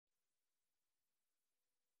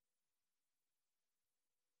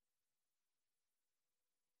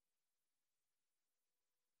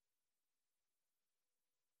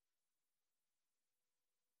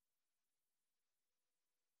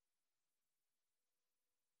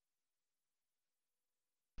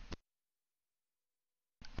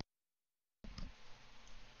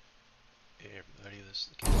this,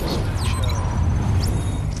 the CappySmack Show.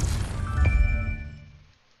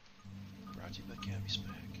 Brought to you by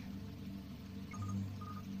CappySmack.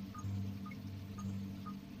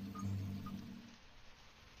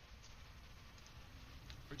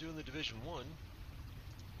 We're doing the Division 1.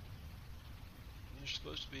 It's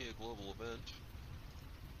supposed to be a global event.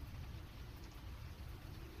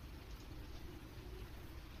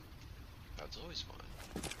 That's always fun.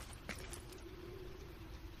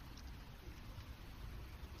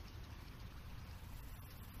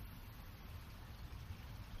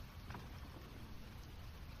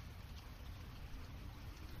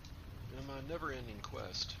 And my never-ending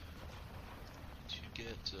quest to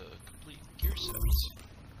get complete gear sets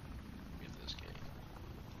in this game.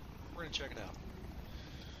 We're gonna check it out.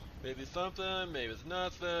 Maybe it's something, maybe it's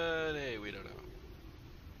nothing. Hey, we don't know.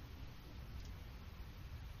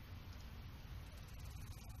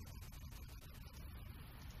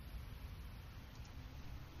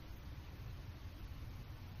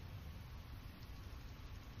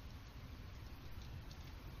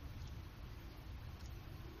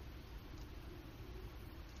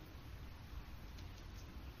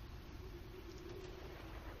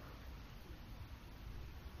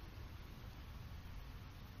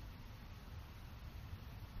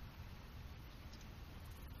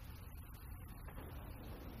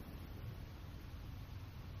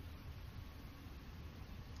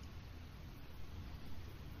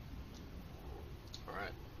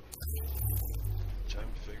 Alright. Time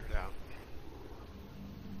to figure it out.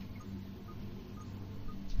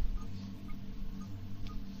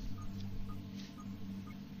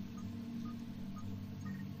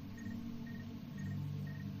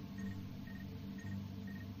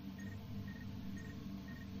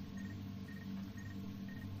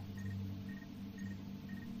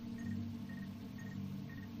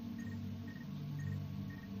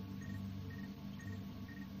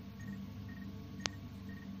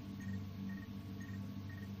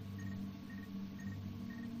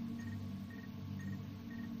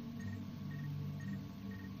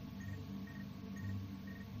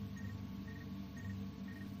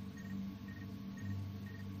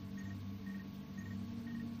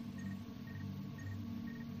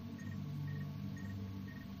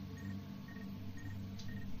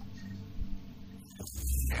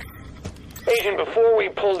 Agent, before we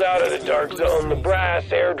pulled out of the dark zone, the brass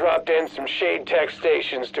airdropped in some shade tech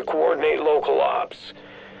stations to coordinate local ops.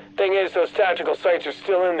 Thing is, those tactical sites are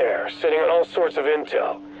still in there, sitting on all sorts of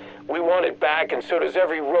intel. We want it back, and so does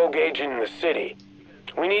every rogue agent in the city.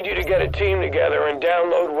 We need you to get a team together and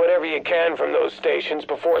download whatever you can from those stations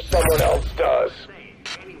before someone else does.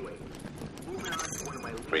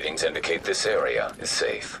 Readings indicate this area is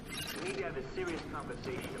safe. We need to have a serious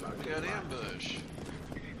conversation about We got ambush.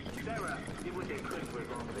 Sarah did what they could for as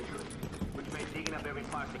long as they could, which meant digging up every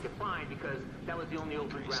part they could find because that was the only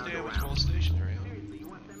open ground Stay with around. small stationary, huh? Seriously, you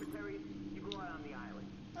want cemeteries? You go out on the island.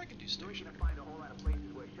 I can do You're stationary. gonna find a whole lot of places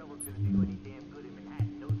where shovels gonna do any damn good in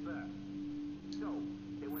Manhattan. No sir. So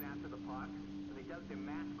they went after the park, and they dug their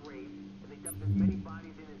mass graves, and they dumped as many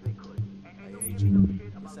bodies in as they could. And don't give me no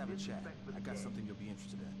shit about let's have a chat. disrespect for the I got dead. something you'll be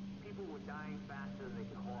interested in. People were dying faster than they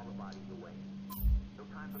could haul the bodies away. No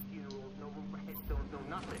time for funerals, no room for headstones, no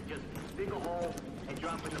nothing. Just dig a hole and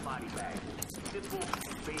drop in the body bag. Simple,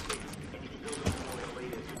 basic, and you can build a memorial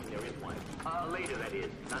later if there is one. Later, that is,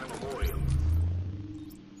 not a memorial.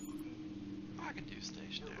 I can do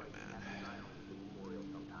stationary, man.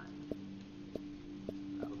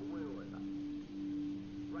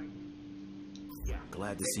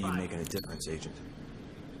 Glad to see you making a difference, Agent.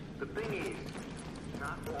 The thing is,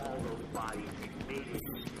 not all those bodies made it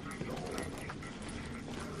to the hole.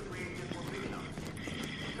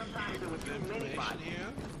 Sometimes there were too many bodies. Here?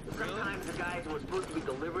 Really? Sometimes the guys who were supposed to be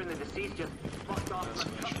delivering the deceased just fucked off and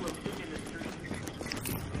left truckloads sitting in the street.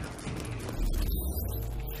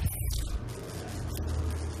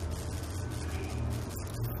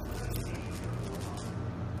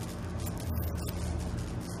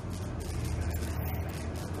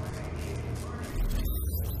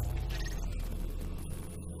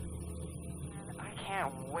 I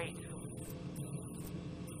can't wait.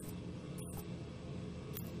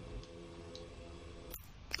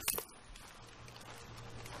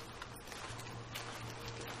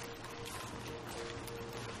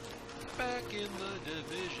 Back in the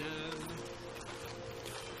division.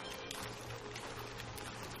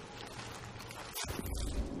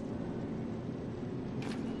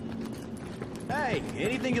 Hey,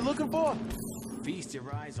 anything you're looking for? Feast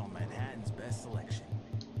your eyes on Manhattan's best selection.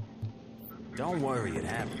 Don't worry, it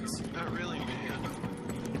happens. Not really, man.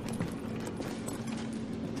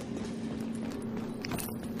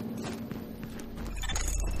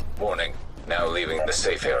 Warning, now leaving the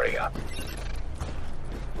safe area.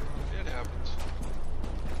 It happens.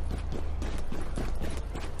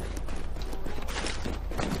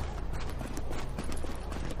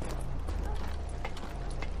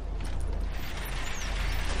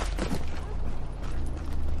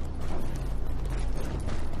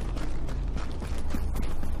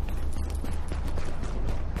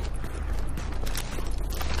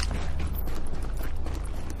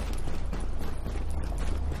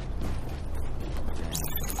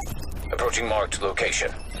 Approaching marked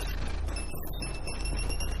location.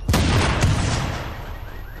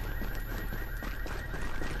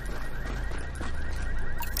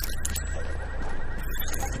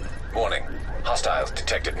 Warning, hostiles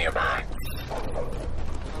detected nearby. Oh,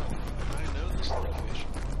 I know this location.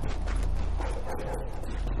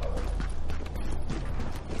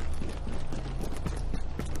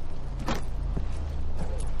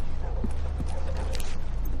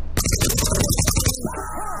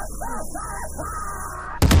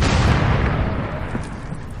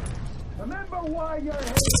 Remember why you're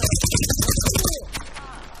here.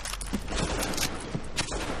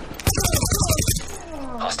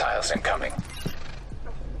 Hostiles incoming.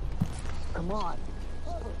 Come on.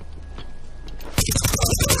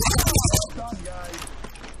 Come, guys.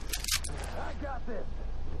 I got this.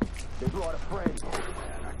 They brought a friend.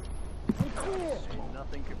 It's clear.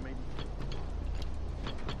 Nothing could make.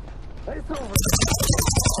 It's over.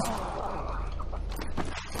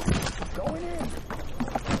 Going in.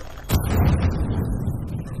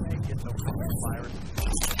 Get no virus.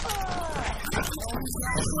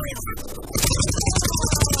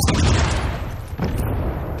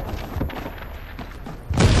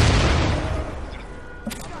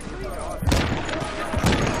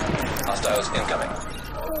 Hostiles incoming.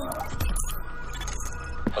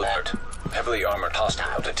 Alert. Heavily armored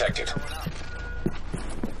hostile detected.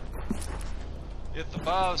 Hit the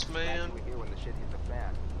boss, man. We hear when the shit hits the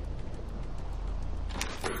fan.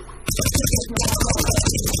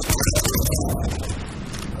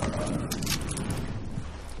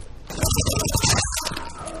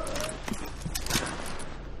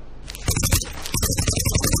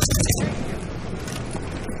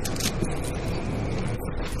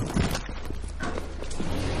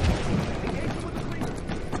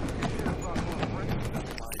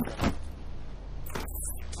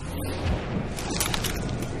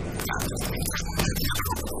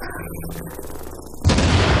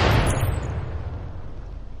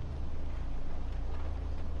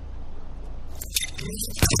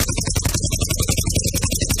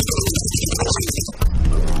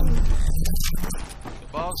 The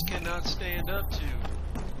boss cannot stand up to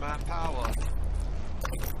my power.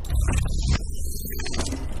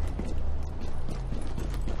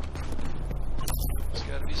 It's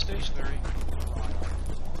gotta be stationary.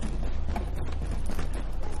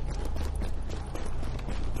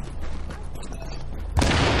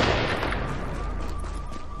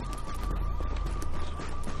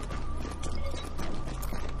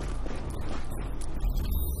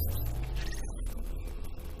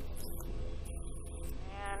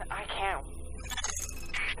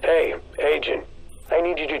 Hey, Agent. I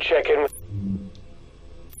need you to check in with...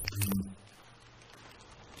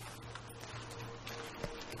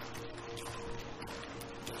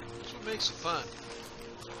 That's what makes it fun.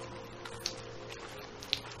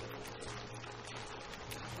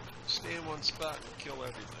 Stay in one spot and kill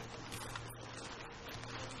everything.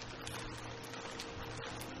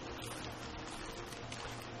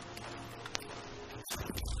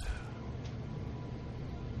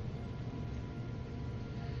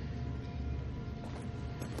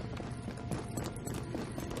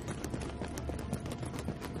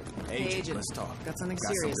 Agent, let's talk. Got something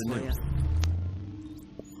Got serious something for new. you.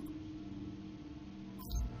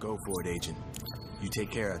 Go for it, Agent. You take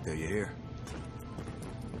care out there, you hear?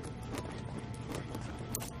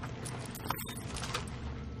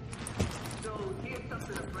 So here's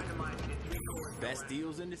something a friend of mine did 3 quarters. Best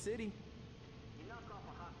deals in the city. You knock off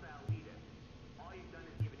a hostile leader. All you've done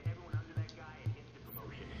is given everyone under that guy an instant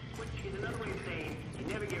promotion. Which is another way of saying you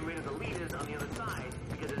never get rid of the leaders on the other side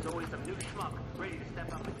because there's always some new schmuck ready to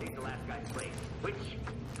step up and take the last guy's place. Which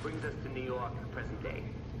brings us to New York in the present day.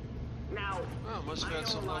 Now, Oh, must have I had know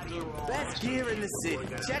a some lot left of you over. are all Best gear in the city.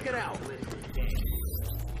 Check it out.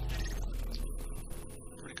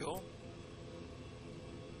 Pretty cool.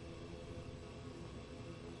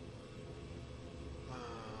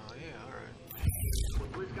 Yeah, alright. When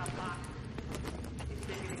Blitz got popped, he's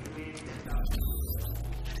taking the command center.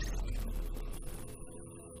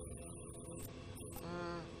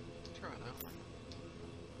 Try that one.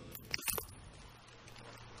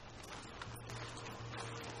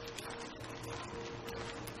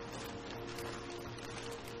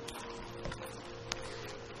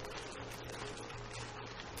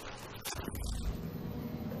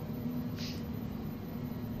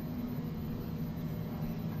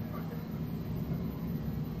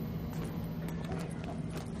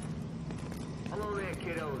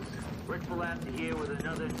 Rick Palazzi here with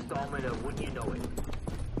another installment of Wouldn't You Know It.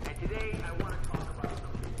 And today I want to talk about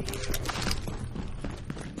something here.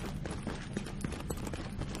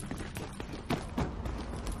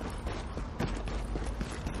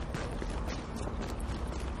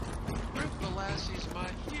 Rick Palazzi's my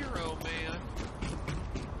hero, man.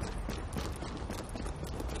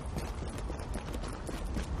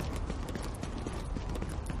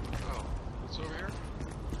 Oh, what's over here?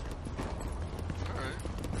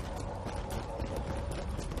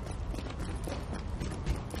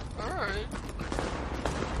 Alright.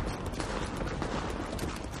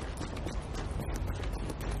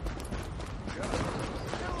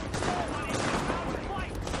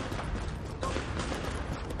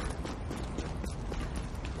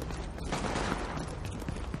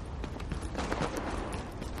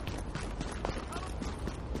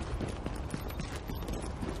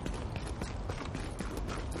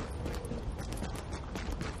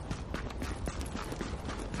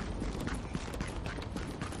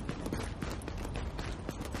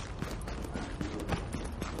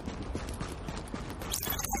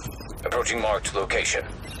 Approaching marked location.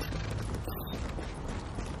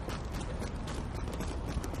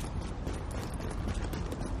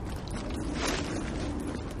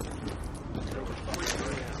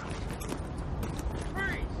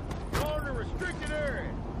 Freeze! Go in the restricted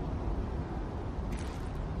area.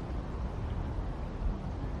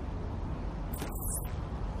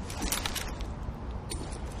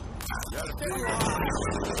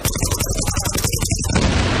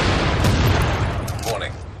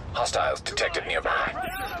 Warning. Hostiles detected nearby.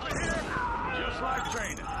 Just like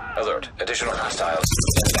training. Alert. Additional hostiles.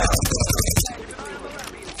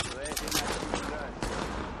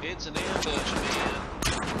 It's an ambush,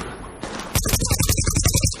 man.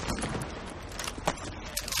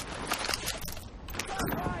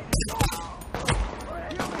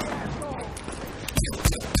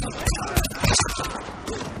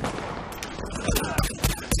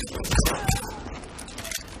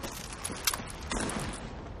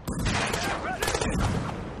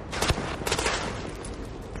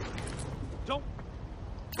 Don't.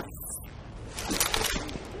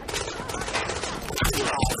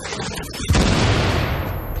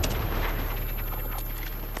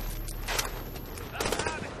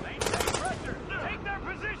 Maintain pressure. Take their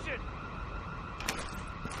position.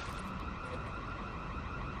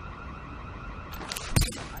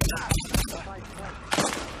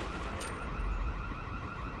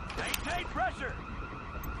 Maintain pressure.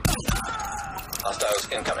 Hostiles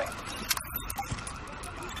incoming.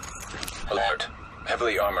 Alert.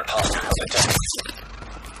 Heavily armored hostiles detected.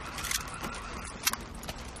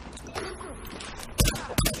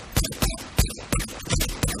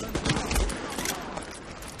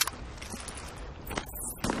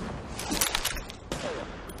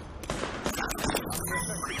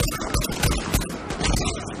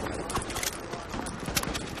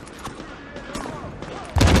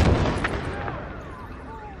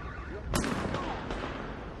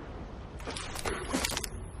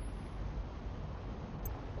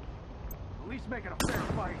 At least make it a fair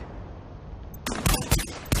fight.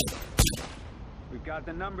 We've got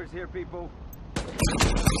the numbers here, people. Glad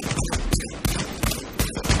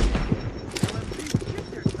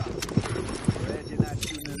you're not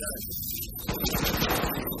shooting at us.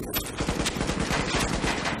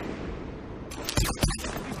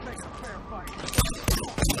 At least make it a fair fight.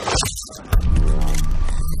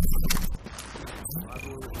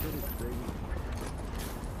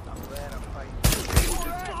 I'm glad I'm fighting.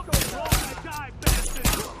 Die, bastard!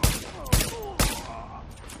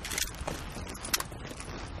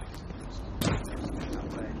 I'm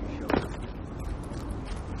glad you showed up.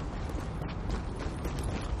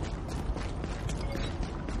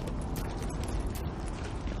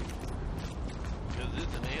 Because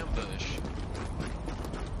it's an ambush.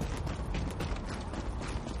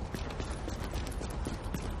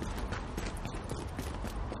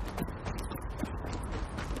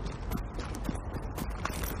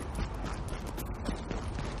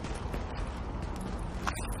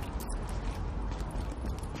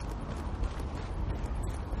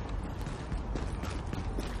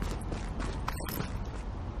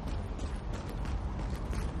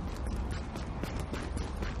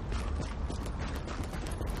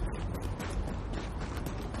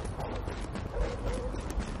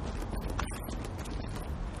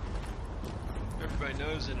 Everybody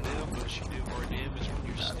knows in an ambush you do more damage when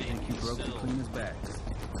you're I standing think you broke the still. cleaner's backs.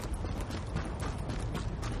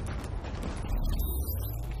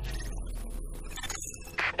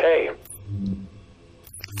 Hey,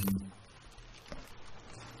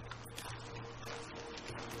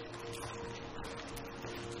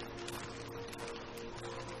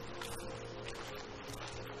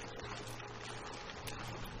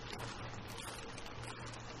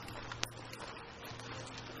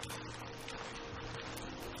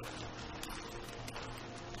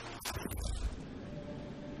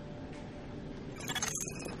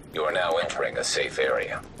 You are now entering a safe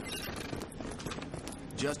area.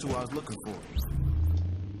 Just who I was looking for.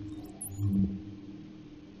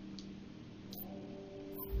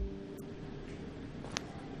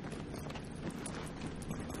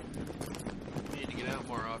 We need to get out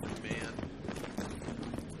more often, man.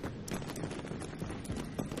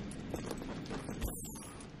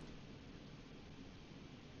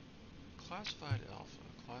 Classified Alpha,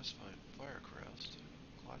 Classified Firecrest,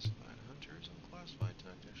 Classified Hunters, and Classified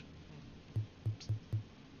Tactician.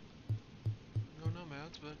 No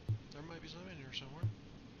nomads, but there might be some in here somewhere.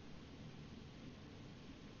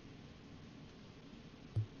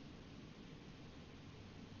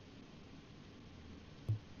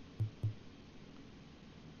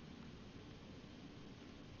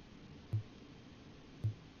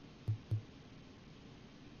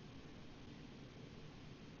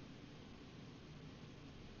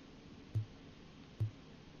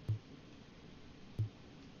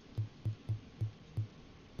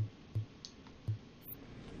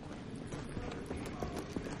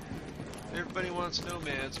 Everybody wants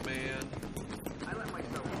nomads, man. I let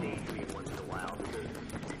myself daydream once in a while because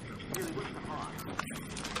really what's the harm?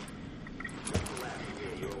 What's the last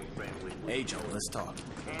year your old friend was with Hey, Joe, let's talk.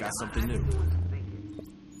 And Got I something had to new. do some thinking.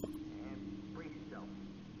 And brace yourself,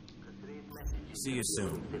 'cause today's message is See you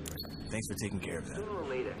soon. different. Thanks for taking care of that. Sooner or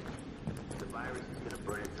later, the virus is gonna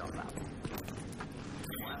burn itself out.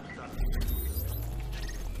 We'll have to start.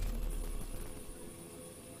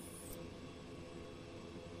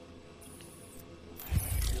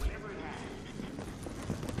 Whenever it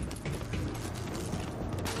happens,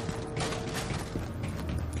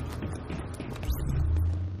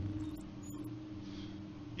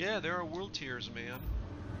 Yeah, there are world tiers, man.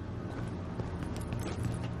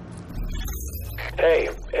 Hey.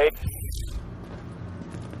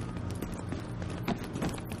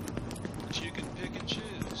 But you can pick and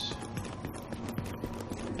choose.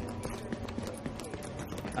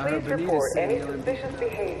 Please report any suspicious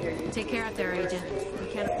behavior. Take care out there, Agent. We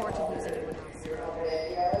can't afford to lose anyone else.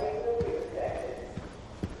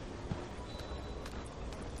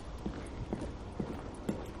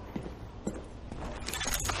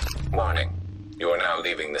 Warning. You are now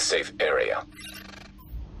leaving the safe area.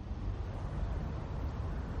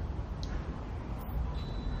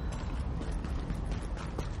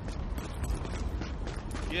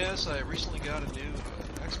 Yes, I recently got a new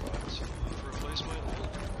Xbox to replace my old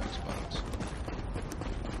Xbox.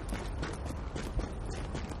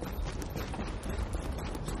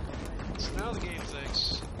 So now the game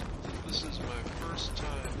thinks that this is my first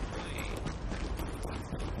time playing,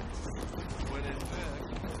 when in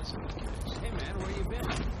fact, that's not the case. Hey, man, where you been?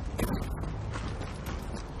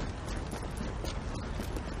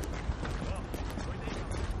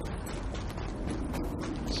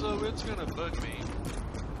 So it's gonna bug me.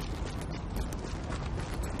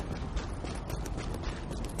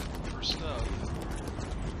 For stuff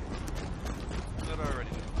that I already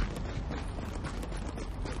know.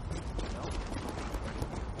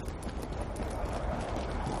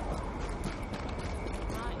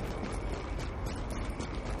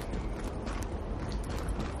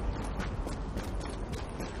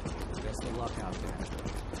 Best of luck out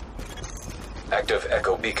there. Active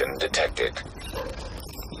echo beacon detected.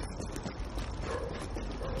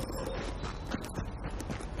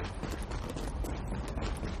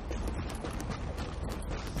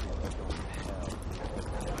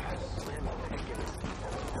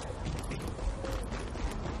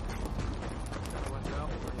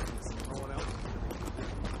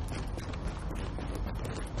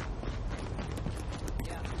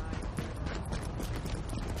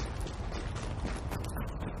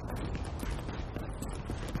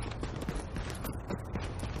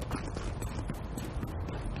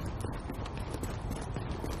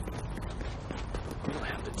 We don't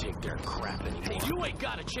have to take their crap anymore. You ain't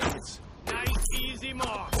got a chance. Nice, easy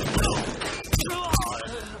mark.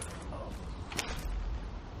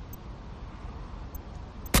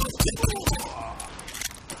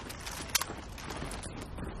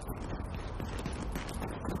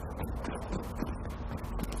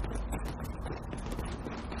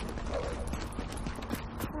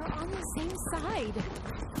 We're on the same side.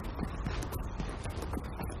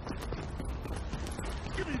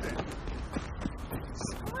 Give me that.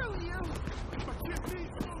 Screw you.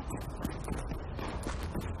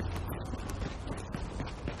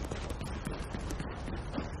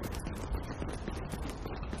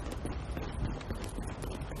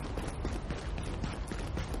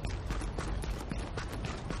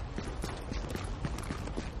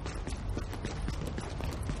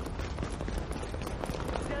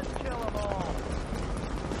 Just kill them all.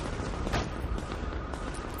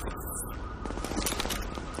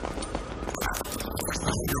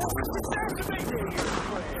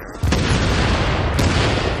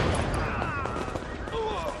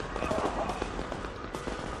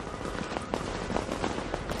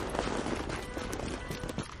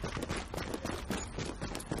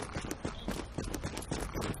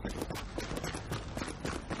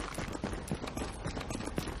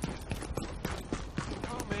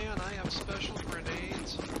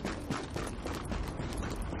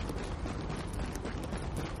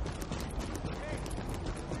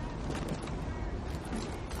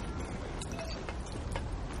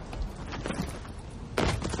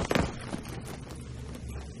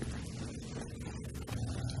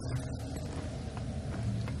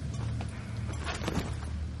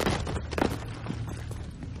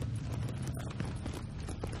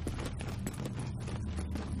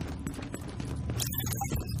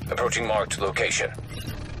 Approaching marked location.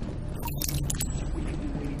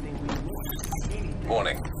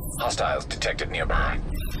 Warning. Hostiles detected nearby.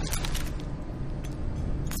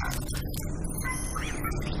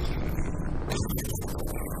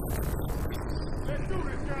 Let's do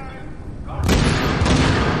this, guys.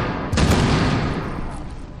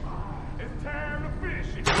 It's time to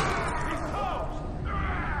finish it. He's close.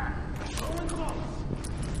 Going close.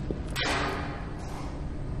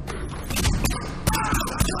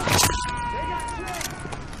 They got Jake.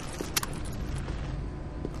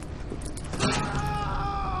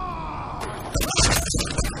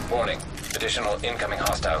 Warning. Additional incoming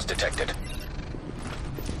hostiles detected.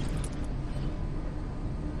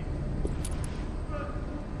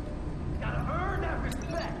 Gotta earn that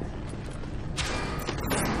respect.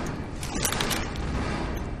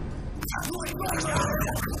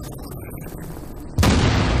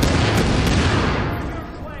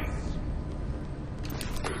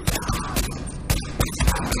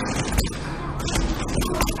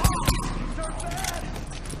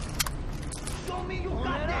 Show me you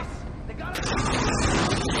got this. They got it.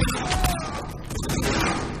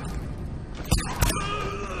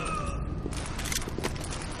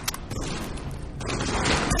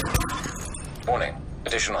 Warning.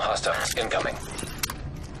 Additional hostiles incoming.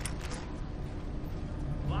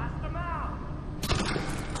 Blast them out.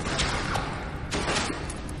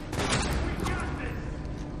 We got this.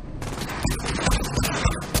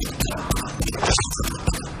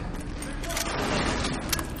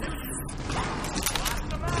 Blast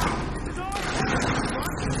them out. This is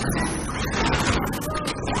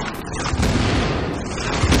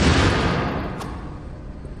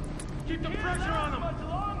keep the pressure on them. Much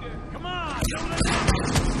longer. Come on. Don't let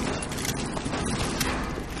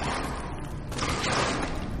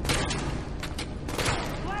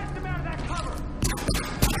blast them out of that cover.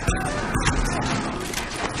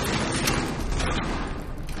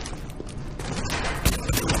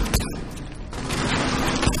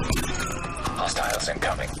 Hostiles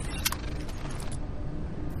incoming.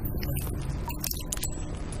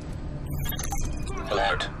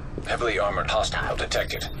 Alert. Heavily armored hostile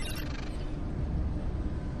detected.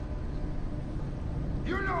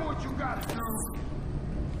 You know what you gotta do.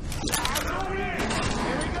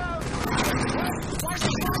 Here we go. Watch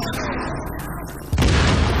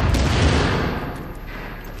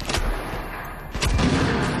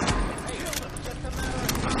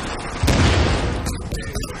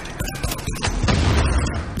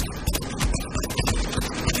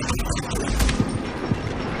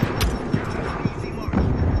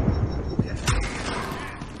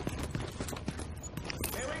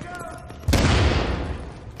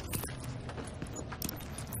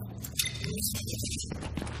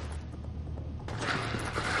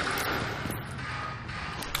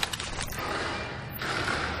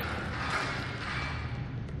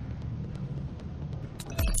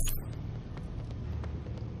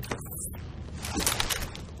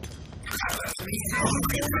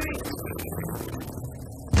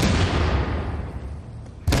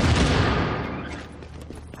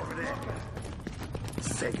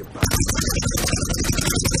Say goodbye.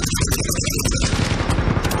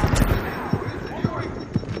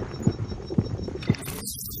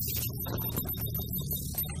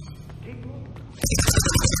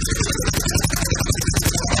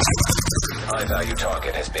 High-value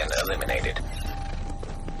target has been eliminated.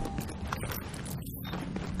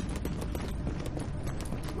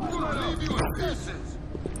 I'm gonna leave you in pieces.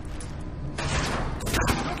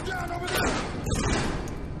 Come down over there.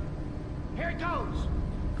 Here it goes.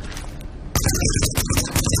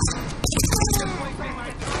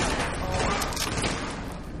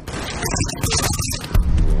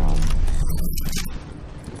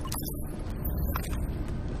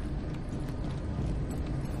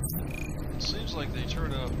 Seems like they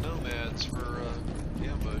turn up nomads for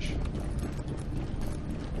ambush.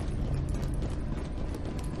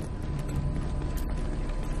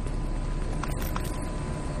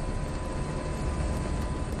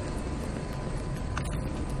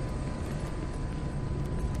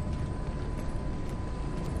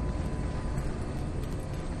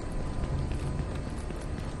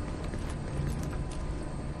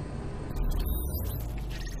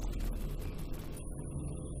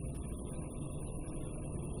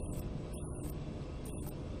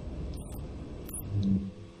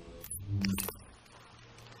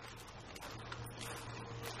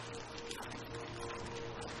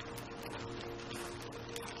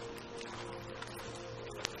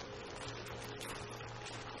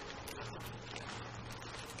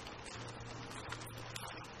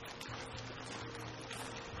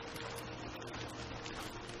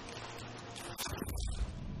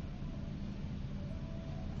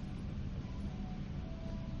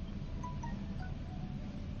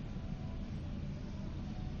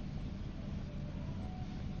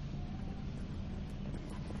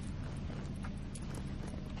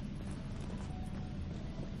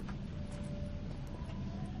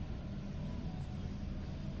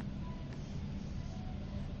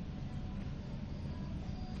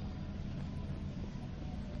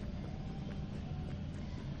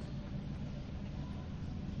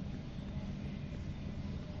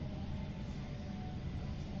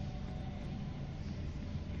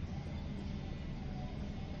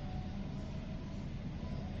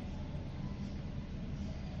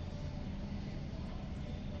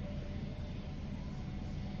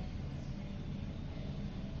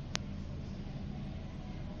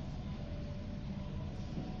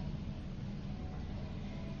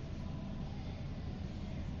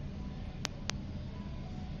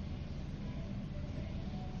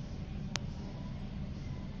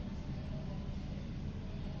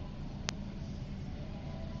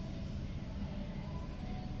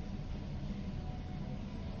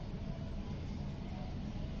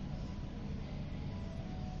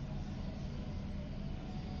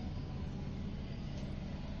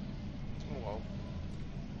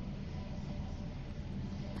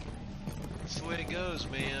 way it goes,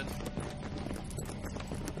 man.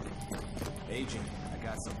 Agent, I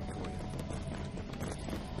got something for you.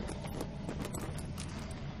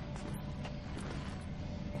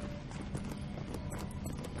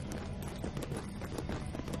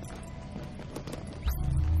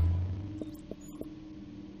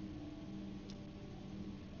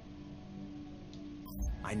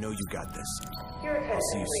 I know you got this. Your I'll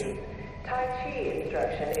see attention, you soon. please. Tai Chi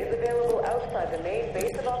instruction is available outside the main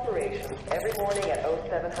base of operations every morning at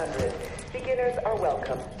 0700. Beginners are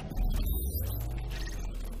welcome.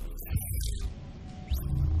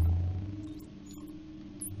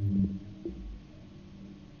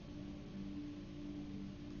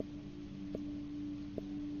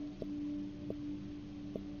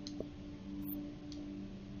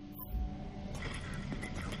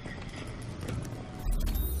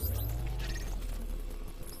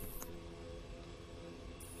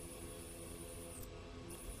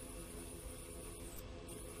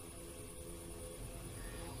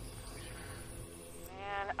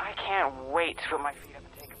 I can't wait to put my feet up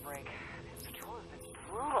and take a break. This patrol has been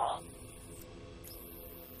brutal.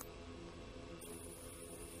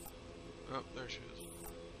 Oh, there she is.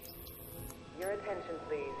 Your attention,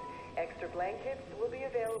 please. Extra blankets will be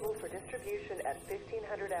available for distribution at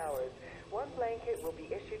 1500 hours. One blanket will be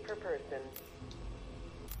issued per person.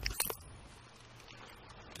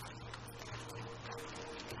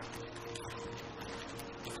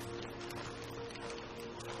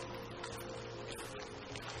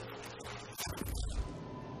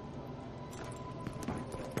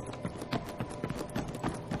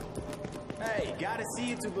 Hey, gotta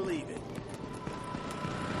see it to believe it.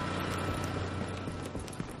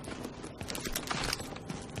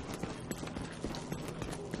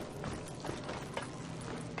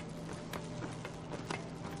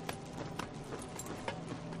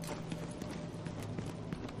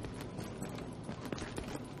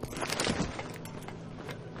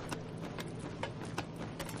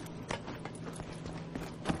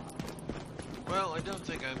 Well, I don't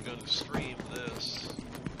think I'm going to stream this,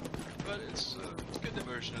 but it's a good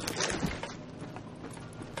diversion of the game.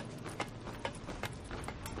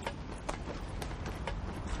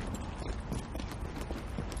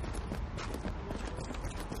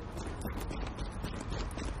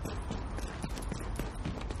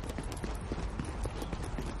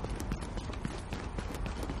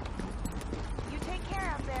 You take care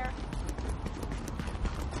out there.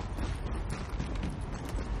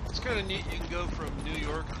 It's kind of neat. You can go from New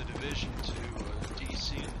York in the Division to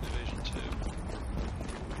DC in the Division 2.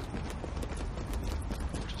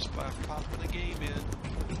 Just by popping the game in.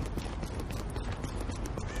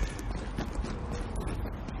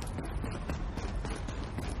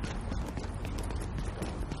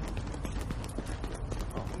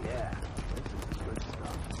 Oh, yeah. This is good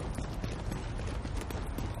stuff.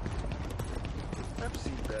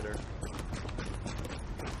 Pepsi better.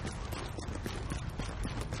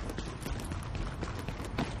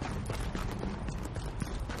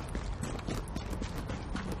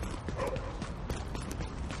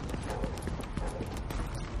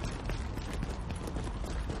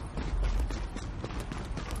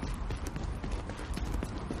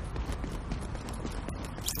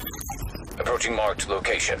 Approaching marked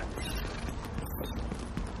location.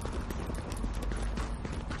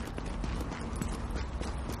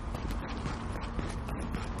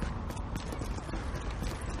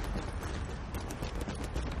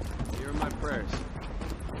 Here are my prayers.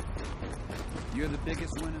 You're the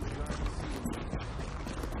biggest win in the Garden City.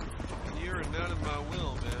 And you're not in my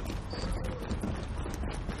will, man.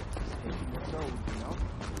 So, you know?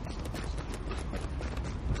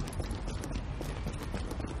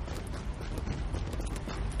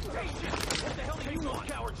 What the hell are you doing?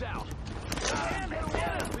 Cowards out! Damn it!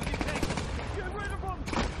 We can take them! Get rid of them!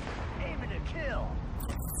 Aiming to kill!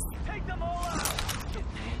 Take them all out!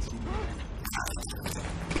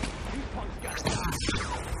 These punks gotta die!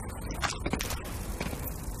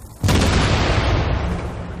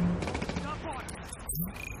 Stop on him!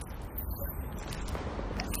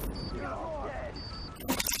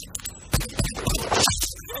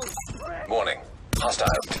 Warning. Hostile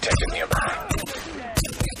detected nearby.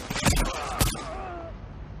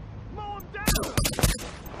 Mow him down!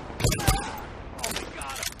 Oh, we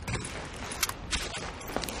got him!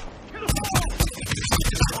 Hit him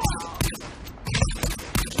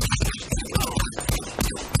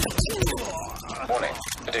all! Warning.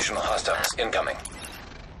 Additional hostiles incoming.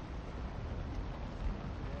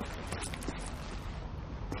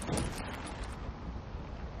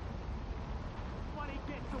 Money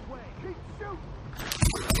gets away! Keep shooting!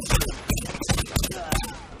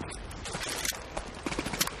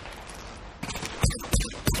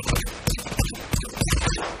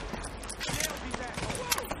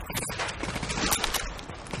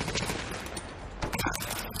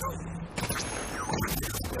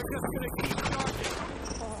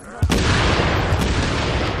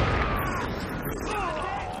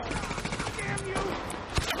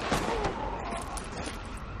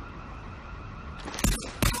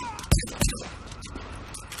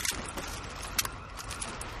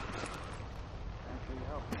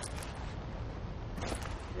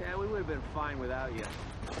 fine without you.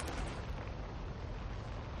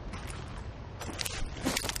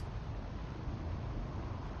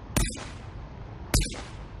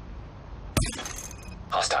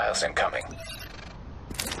 Hostiles incoming.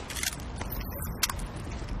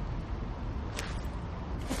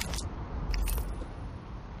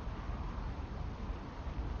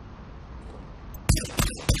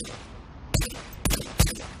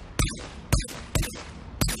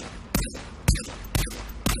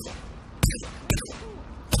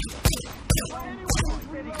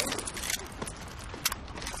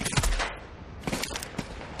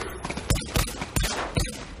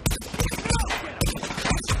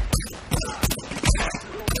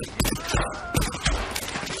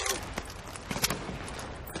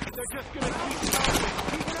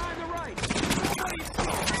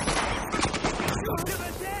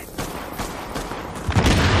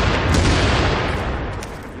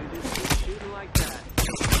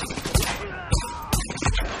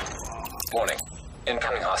 Warning.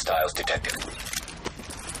 Incoming hostiles detected.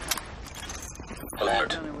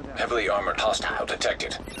 Alert. Heavily armored hostile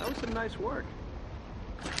detected. That was some nice work.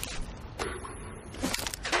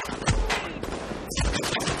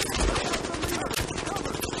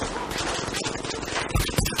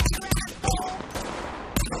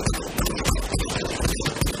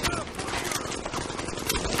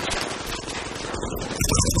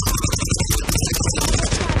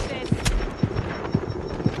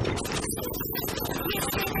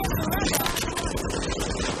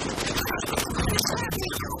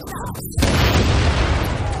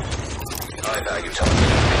 High value target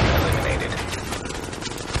eliminated.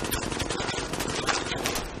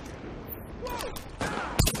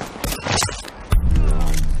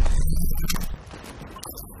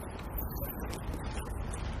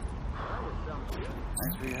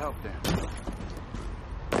 Thanks for your help there.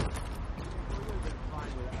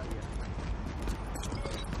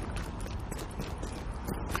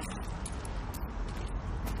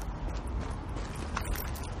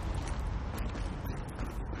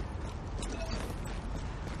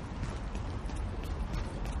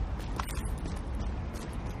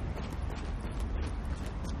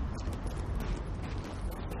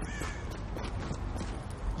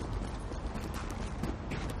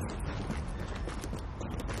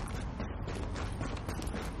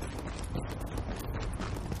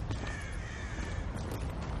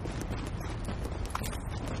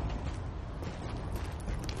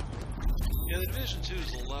 Yeah, the Division 2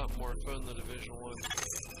 is a lot more fun than Division 1.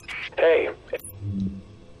 Hey,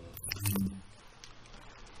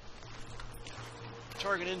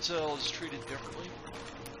 Target intel is treated differently.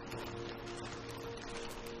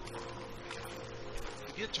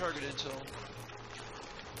 You get target intel,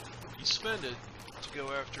 you spend it to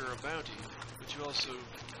go after a bounty, but you also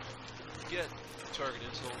get target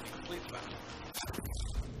intel when you complete the bounty.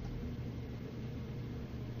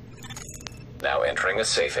 Now entering a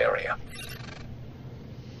safe area.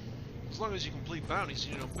 As long as you complete bounties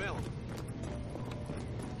and you don't fail them.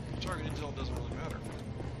 Target intel doesn't really matter.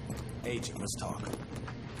 Agent, let's talk.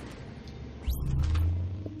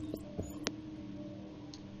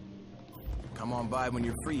 Come on by when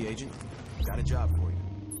you're free, Agent. Got a job for you.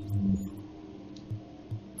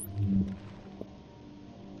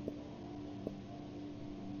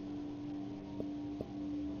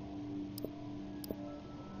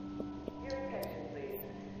 Your attention, please.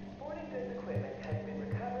 Sporting goods equipment has been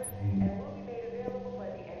recovered and will be made available by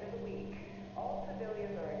the end of the week. All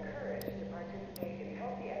civilians are encouraged to participate in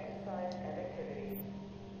healthy exercise and activities.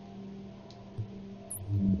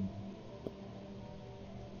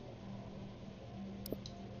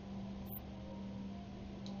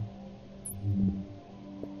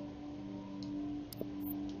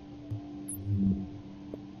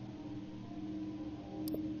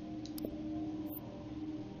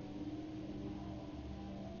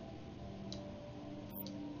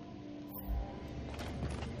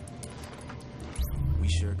 We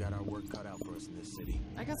sure got our work cut out for us in this city.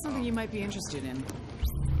 I got something you might be interested in.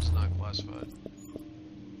 It's not classified.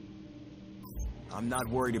 I'm not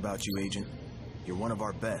worried about you, Agent. You're one of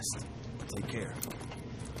our best. Take care.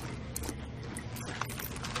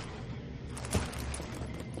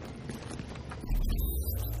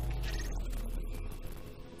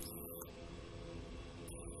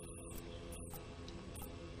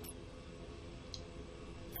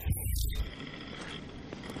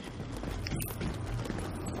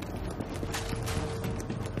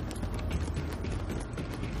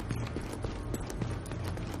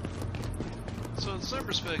 So in some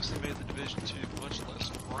respects, they made the Division 2 much less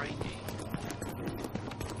grindy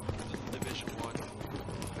than Division 1.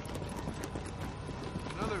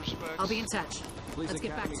 In other respects, I'll be in touch. Police Let's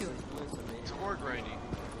get back Academy to it. says listen. more grindy.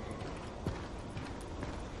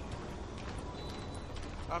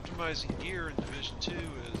 Optimizing gear in Division 2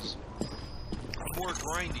 is more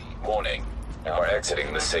grindy. Warning. You are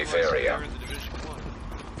exiting the safe area. In the Division 1.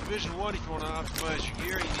 Division 1, if you want to optimize your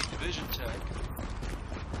gear, you need Division Tech.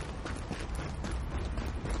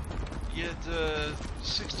 You get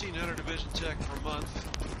 1,600 Division Tech per month.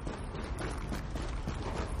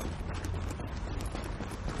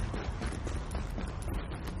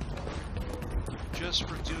 Just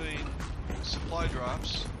for doing supply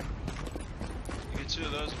drops. You get 2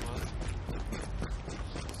 of those a month.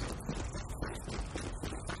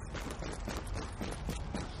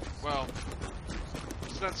 Well,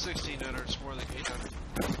 it's not 1,600, it's more than 800.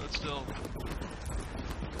 But still.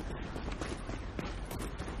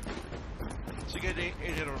 So you get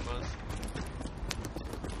 800 a month.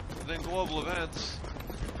 And then global events.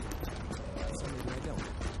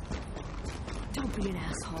 Don't be an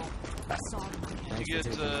asshole. I saw them. You get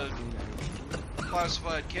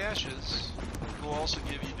classified caches. Will also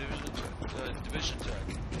give you division tech.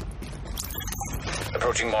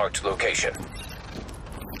 Approaching marked location.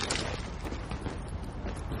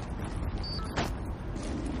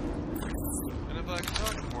 And if I can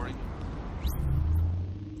talk in the morning.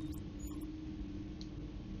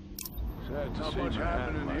 Not much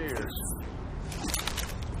happening here.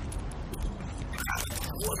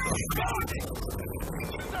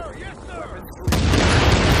 Sir, yes, sir.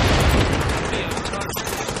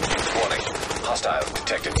 Warning. Hostiles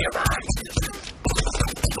detected nearby.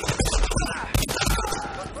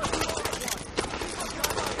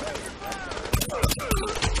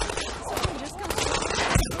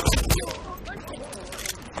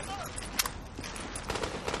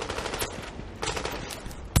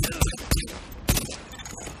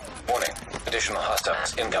 Warning. Additional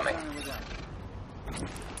hostiles incoming.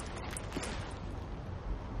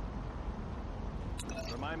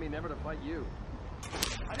 Remind me never to fight you.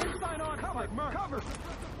 I didn't sign on. Cover! Cover!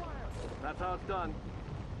 That's how it's done.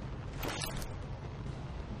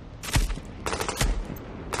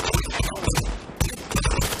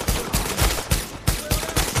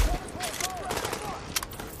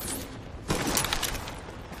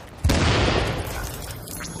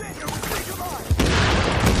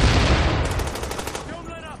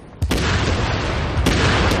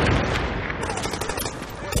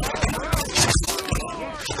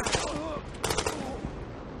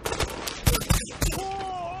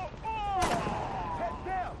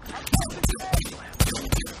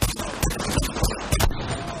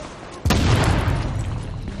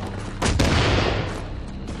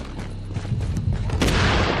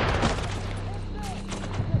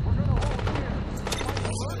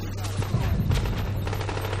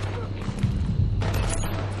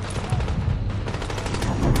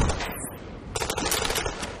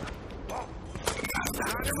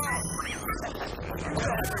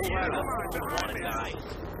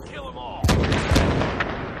 Kill them all!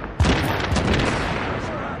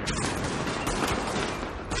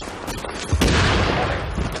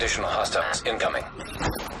 Additional hostiles incoming.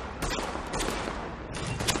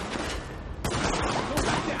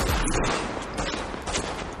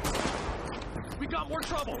 We got more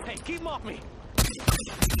trouble! Hey, keep them off me!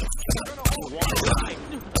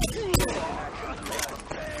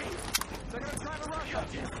 They're gonna try to rush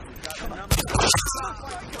us! These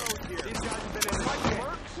guys have been in fight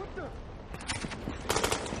works!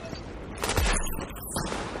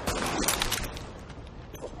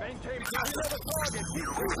 Maintain target of the target! Keep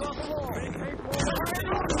things off the wall! Maintain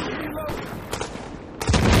forward! Reloading!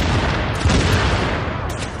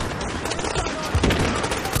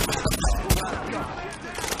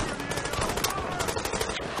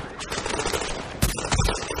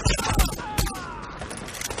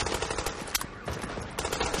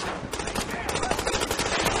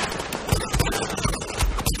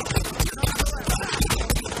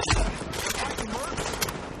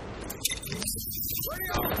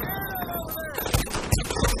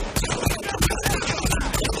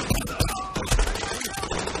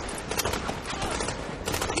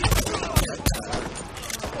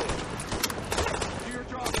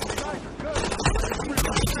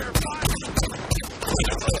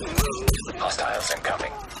 Hostiles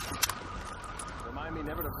incoming. Remind me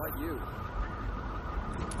never to fight you.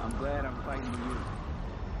 I'm glad I'm fighting you.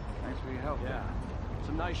 Thanks for your help. Yeah.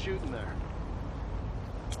 Some nice shooting there.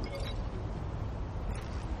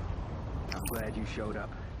 I'm glad you showed up.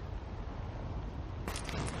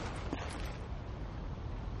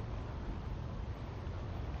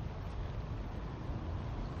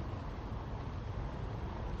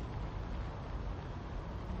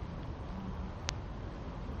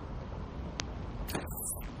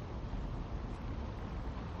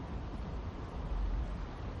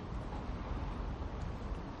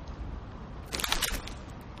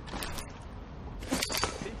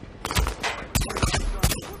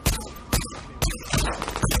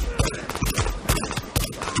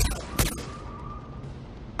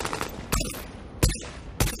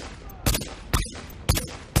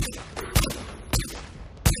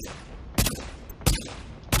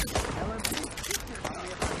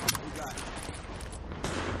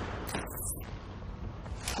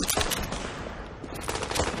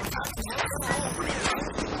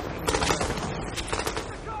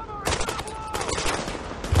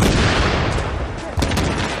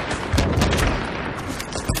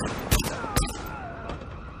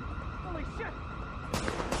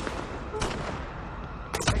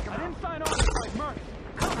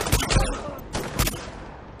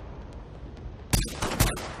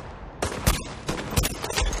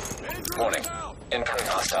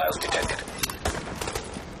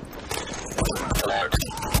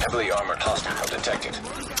 armored hostile detected.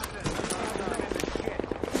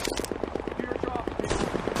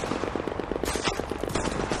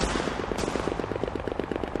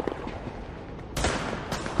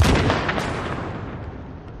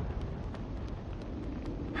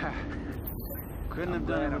 Couldn't have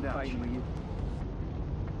done it without you.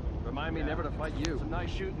 Remind me never to fight you. Some nice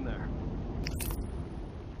shooting there.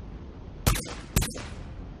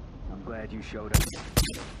 I'm glad you showed up.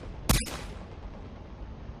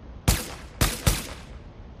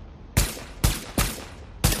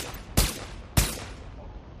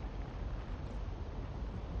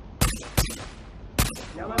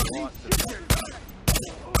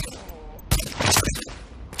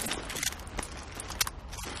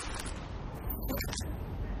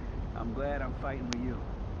 I'm glad I'm fighting with you.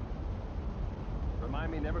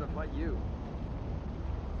 Remind me never to fight you.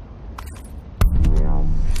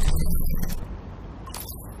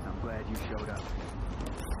 I'm glad you showed up.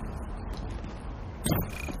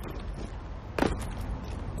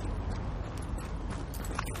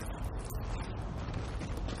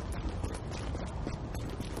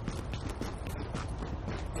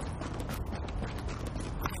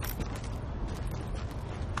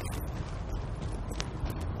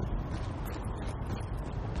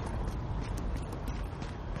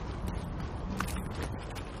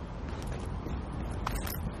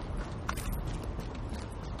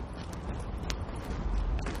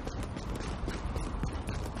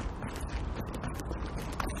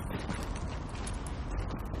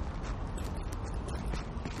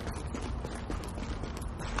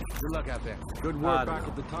 Good luck out there. Good work back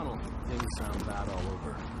at the tunnel. Things sound bad all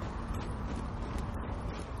over.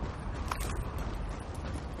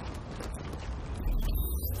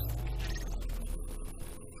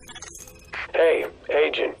 Hey,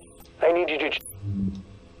 Agent. I need you to...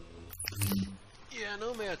 Yeah,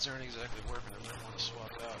 nomads aren't exactly working. I might want to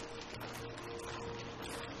swap out.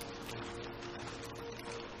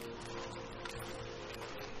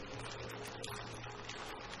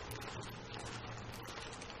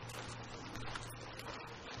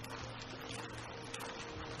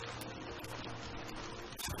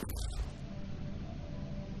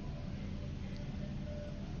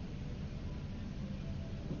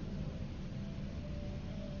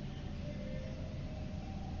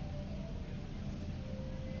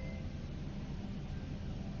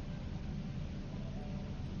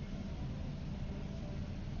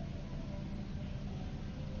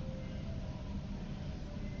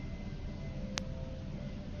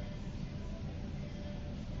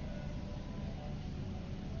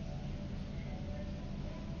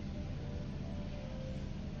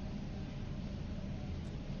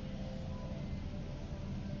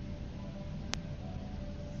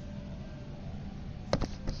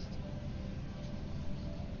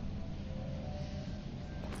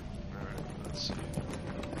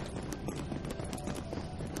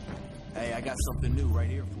 Hey, I got something new right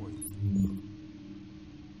here for you.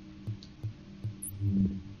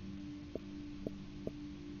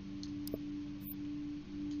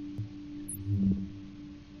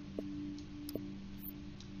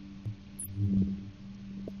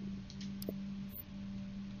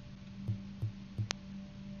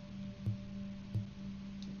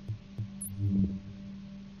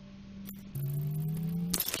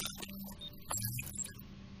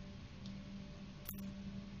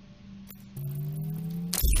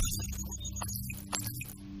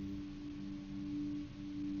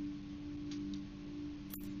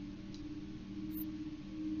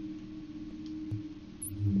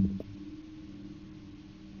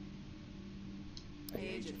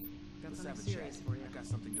 Hey, Agent. Got Let's have something a chat. serious for you. I got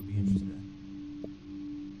something you'll be interested in.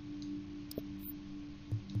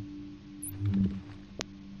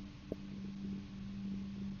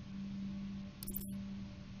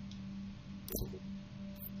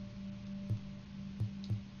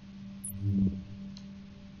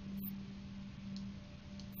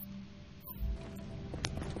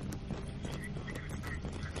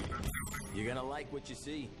 You're gonna like what you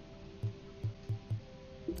see.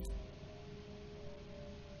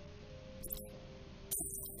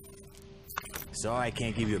 Sorry, I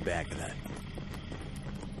can't give you a bag of that.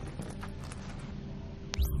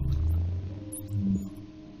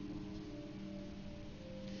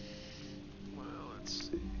 Well, let's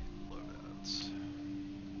see. Loadouts.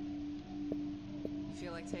 You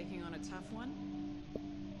feel like taking on a tough one?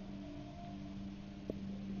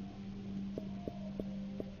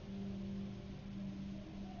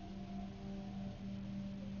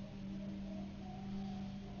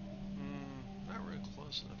 Not really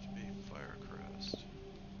close enough to be Firecrest.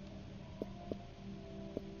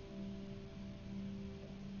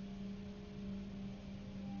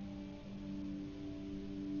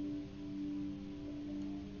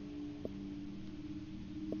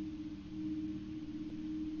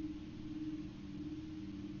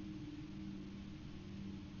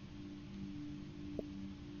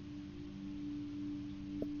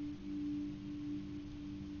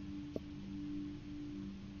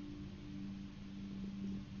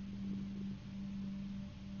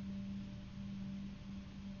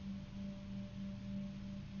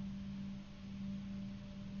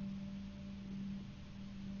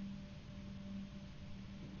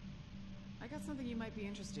 I got something you might be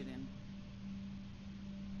interested in.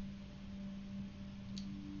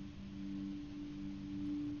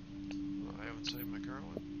 Well, I haven't saved my current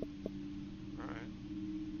one. Alright.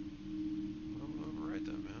 I'm gonna overwrite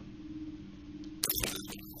that, man.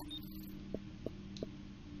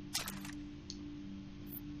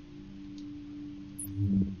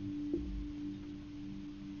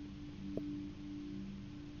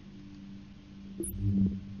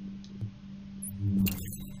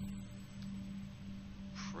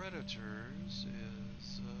 Predators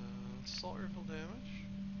is assault rifle damage,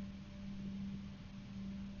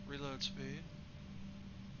 reload speed,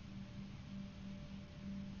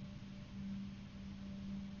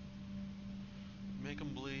 make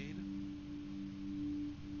them bleed,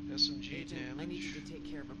 SMG Agent, damage. I need you to take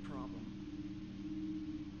care of a problem.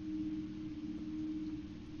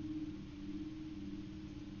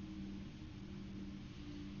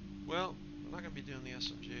 Well, I'm not going to be doing the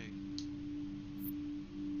SMG.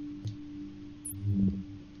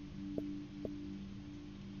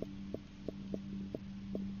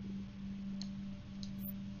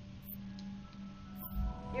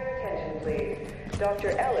 Your attention, please.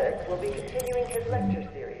 Dr. Ellis will be continuing his lecture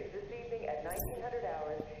series this evening at 1900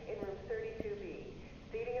 hours in room 32B.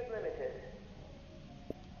 Seating is limited.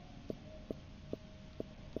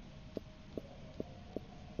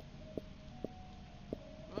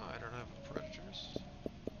 Oh, I don't have predators.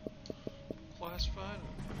 Classified?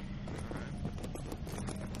 Alright.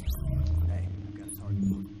 Hey, I've got a target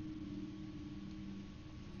for you.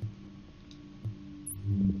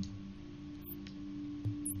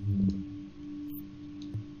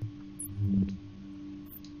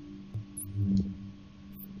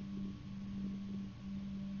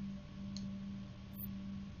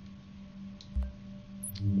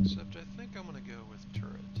 Except I think I'm going to go with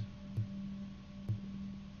turret.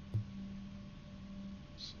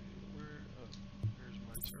 Let's see, where, oh, here's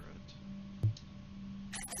my turret.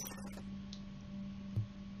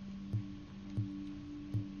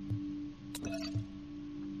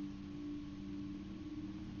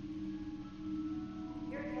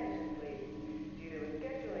 Your attention, please. Due to a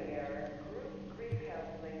scheduling error, group grief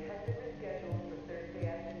counseling has been rescheduled for Thursday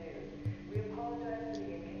afternoon. We apologize for the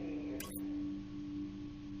inconvenience.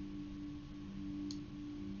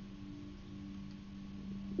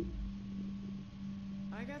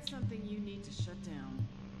 I got something you need to shut down.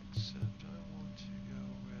 Except I want to go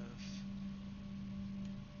with...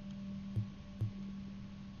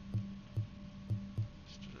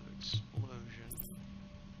 instead of explosion.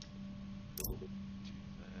 Do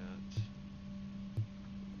that.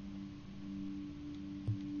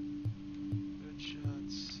 Good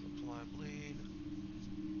shots. Apply bleed.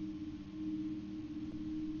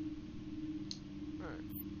 Alright.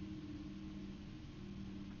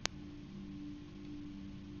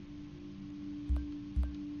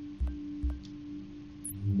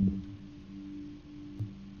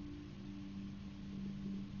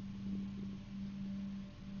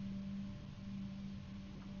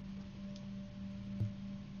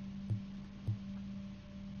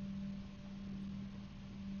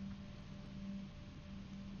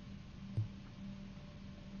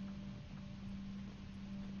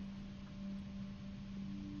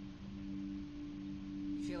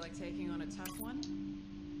 You feel like taking on a tough one?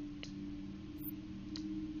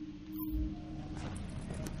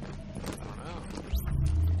 I don't know.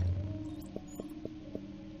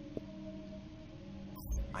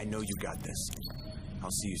 I know you got this.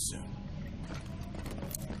 I'll see you soon.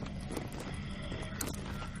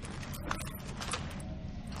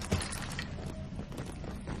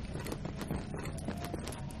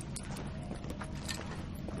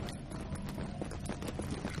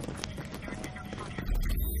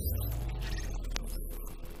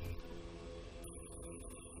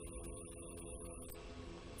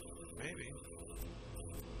 Maybe.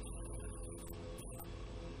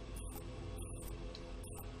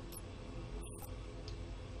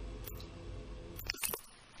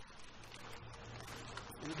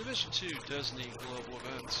 The Division 2 does need global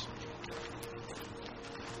events.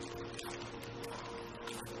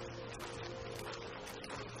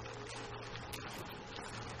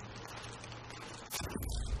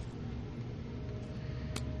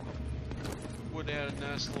 Would add a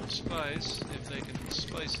nice little spice if they can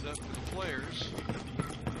spice it up for the players.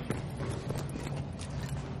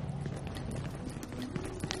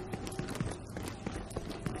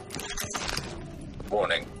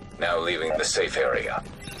 Warning, now leaving the safe area.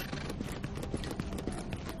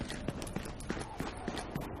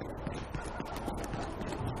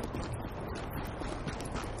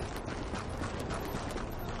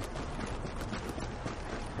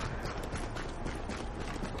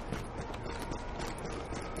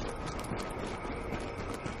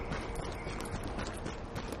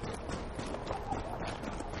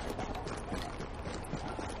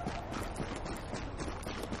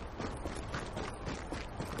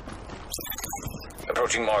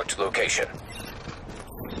 approaching marked location.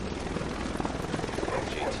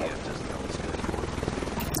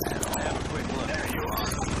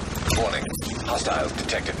 Warning. Hostiles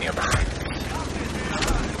detected nearby.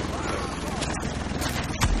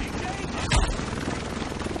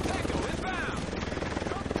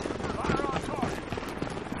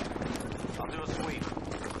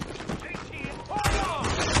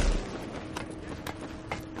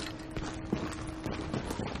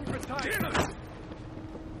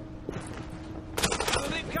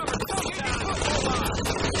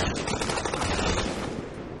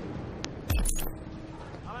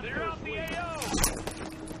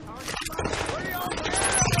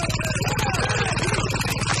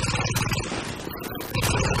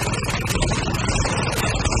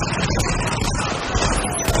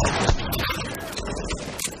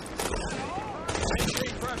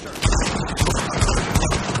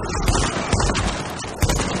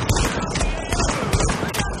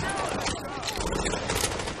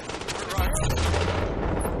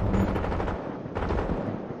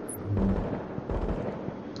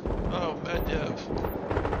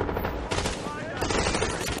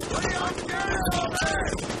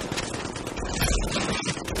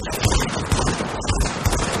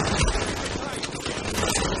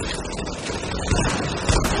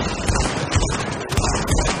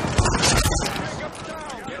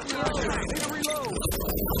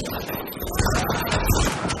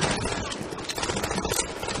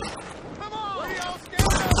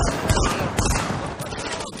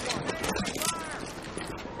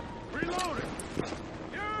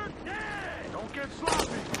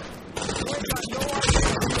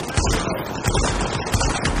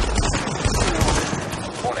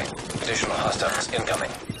 Additional hostiles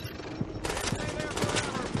incoming.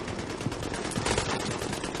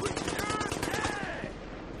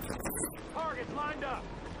 Targets lined up.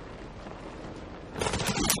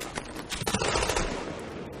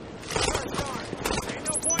 Ain't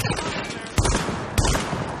no point in hiding there.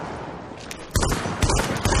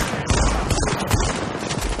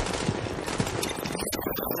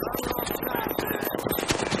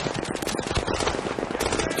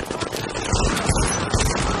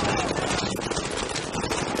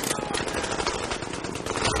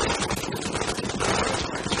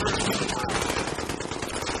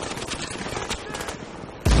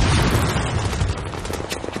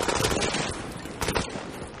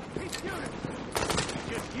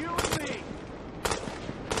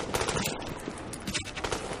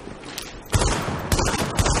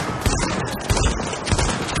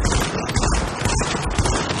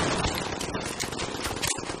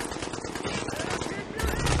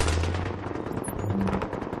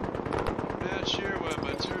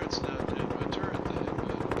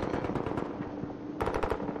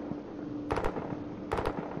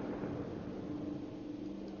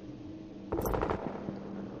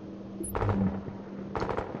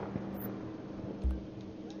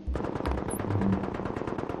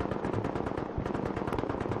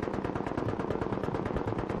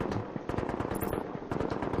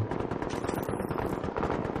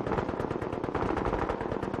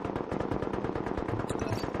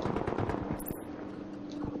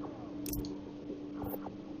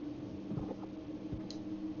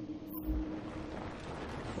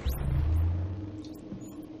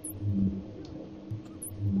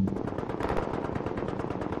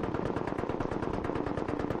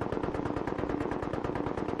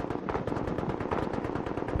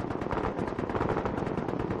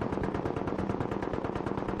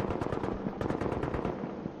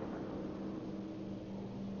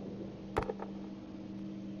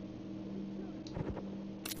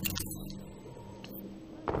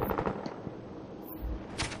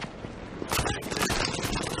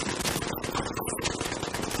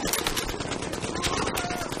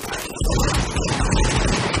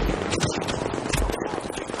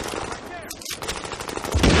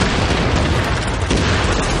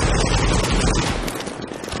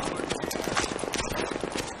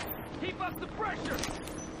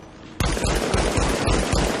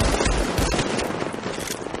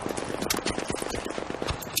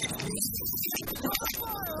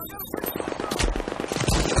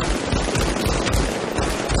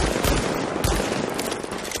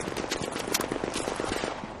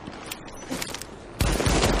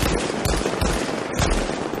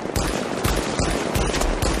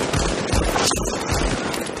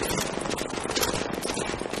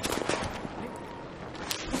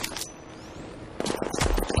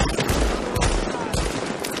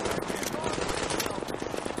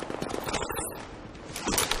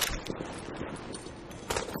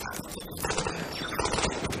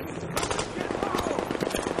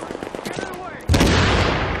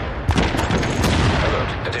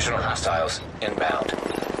 Hostiles inbound.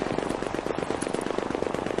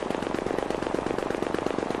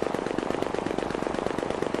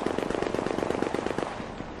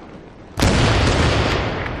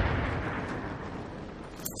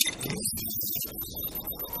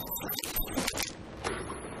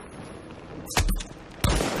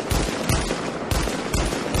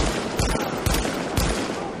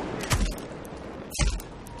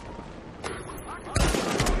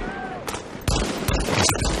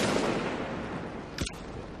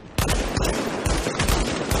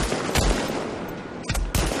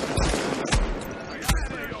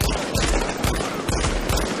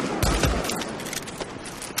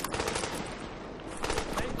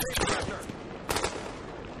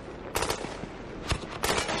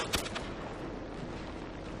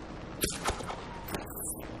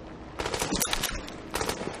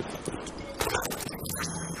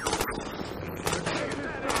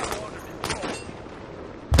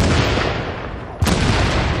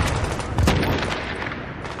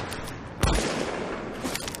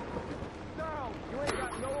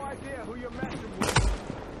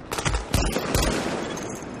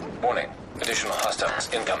 Warning. Additional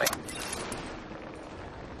hostiles incoming.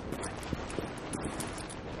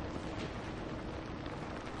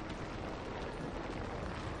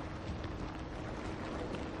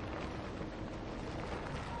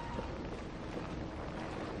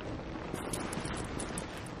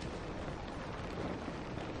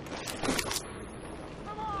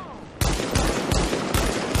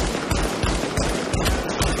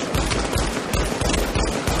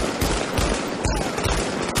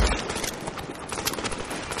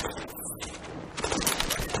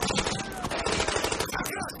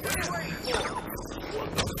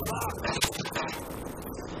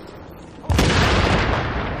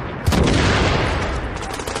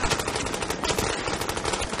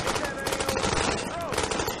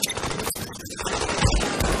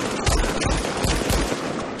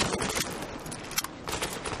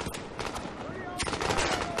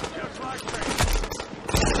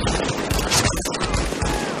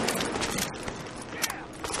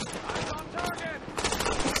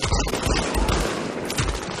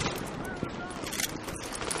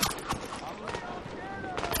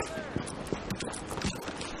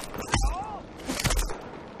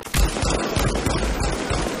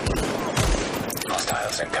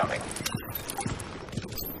 Incoming.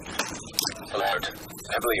 Alert.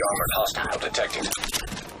 Heavily armored hostile detected.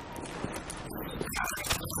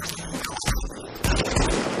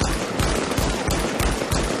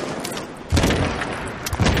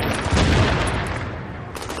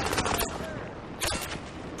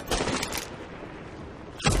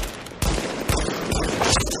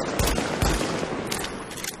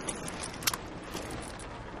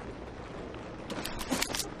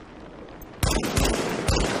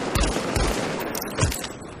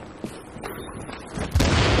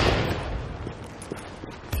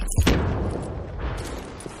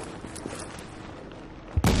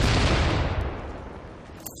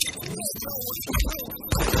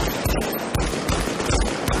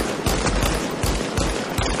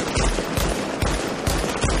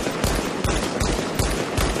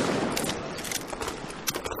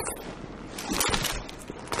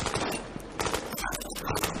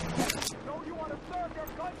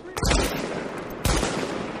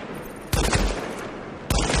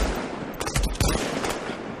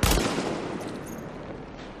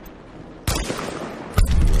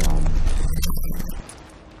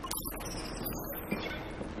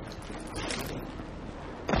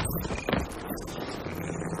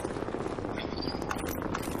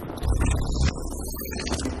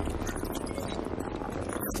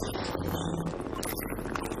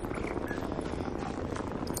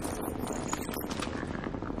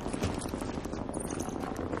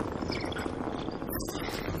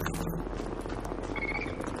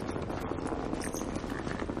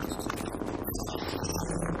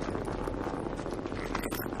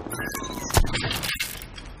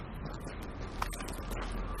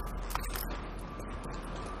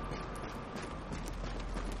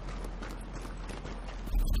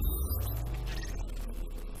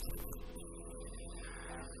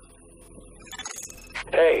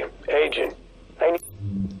 Hey, Agent. I need...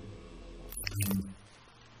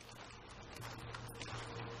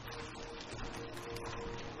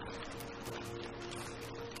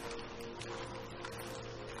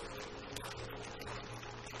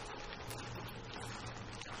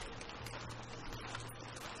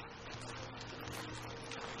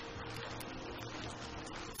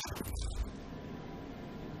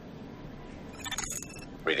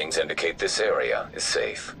 Readings indicate this area is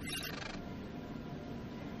safe.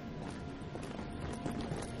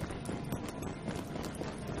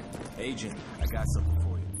 Agent, I got something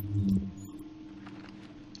for you.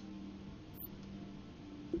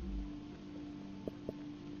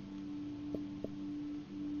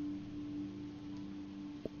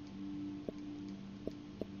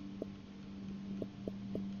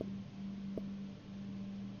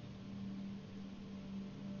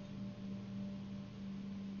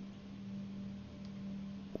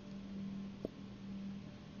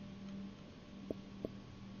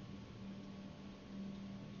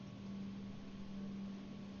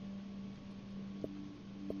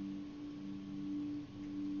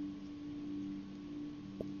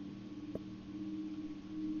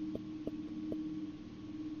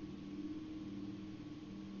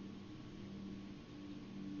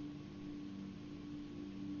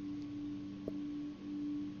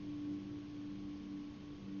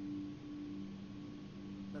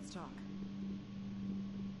 Let's talk.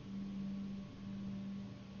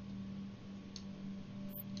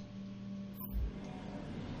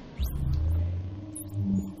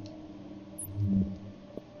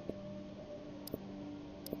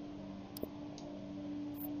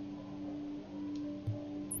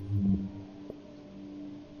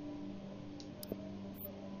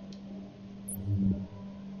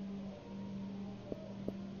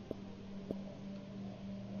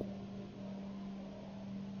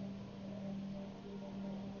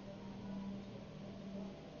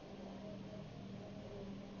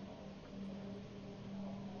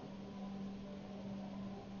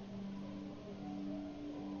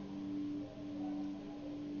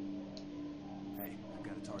 Hey, I've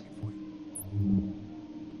got a target for you.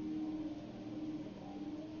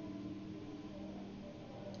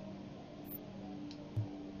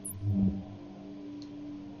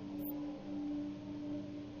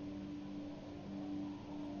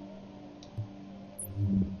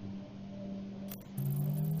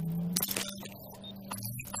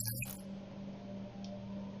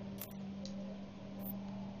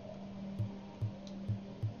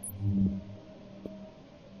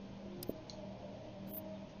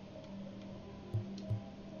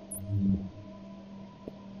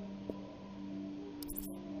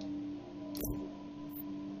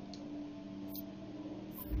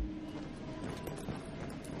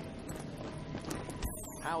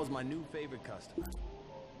 How is my new favorite customer?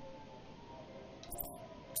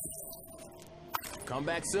 Come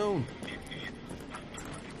back soon.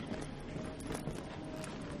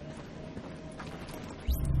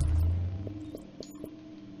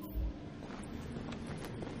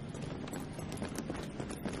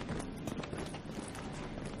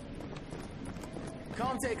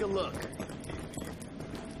 Come take a look.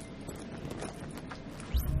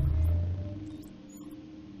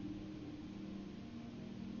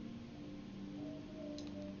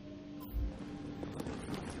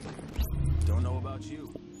 Don't know about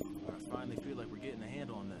you, but I finally feel like we're getting a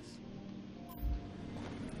handle on this.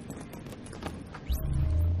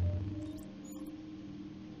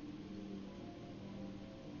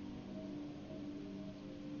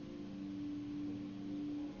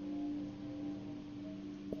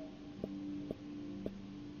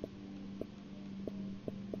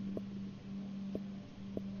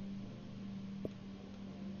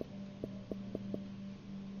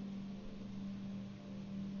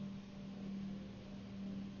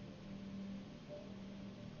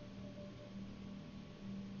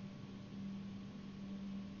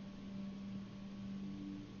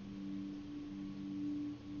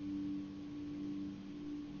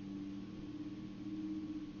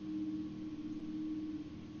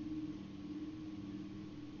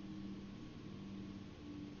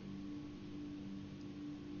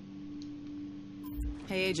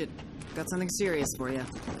 Hey, Agent. Got something serious for you.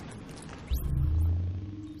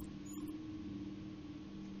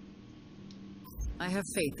 I have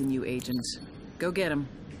faith in you, Agent. Go get him.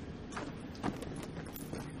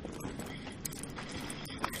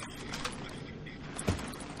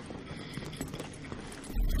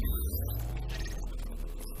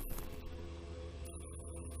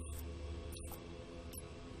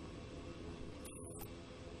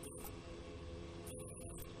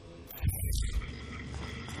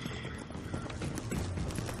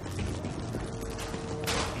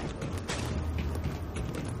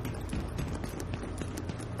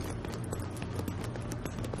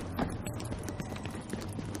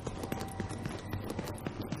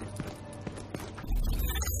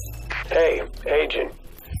 Hey, Agent.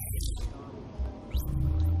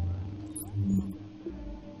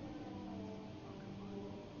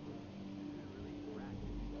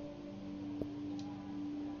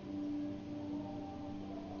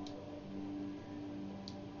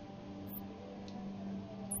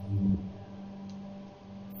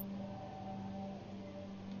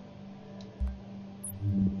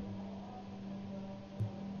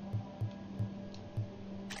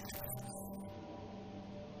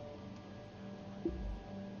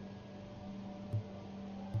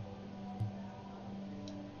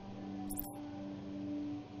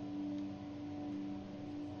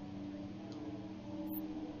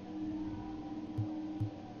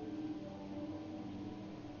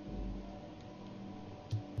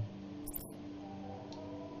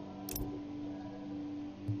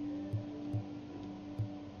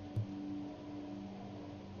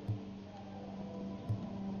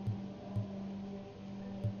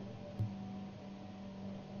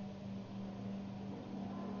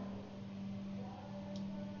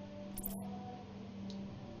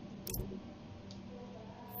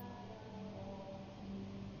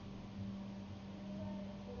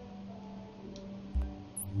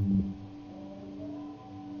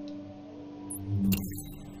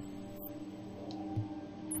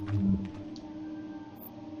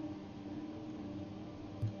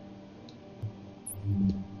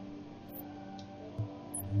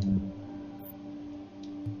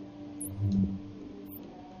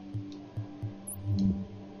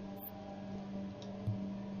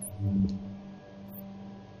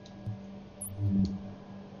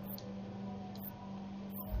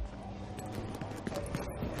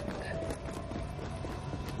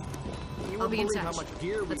 I'll be in touch.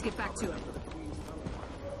 Let's get back to it.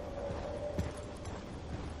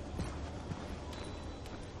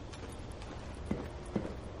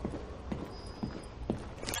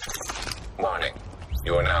 Warning.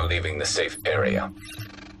 You are now leaving the safe area.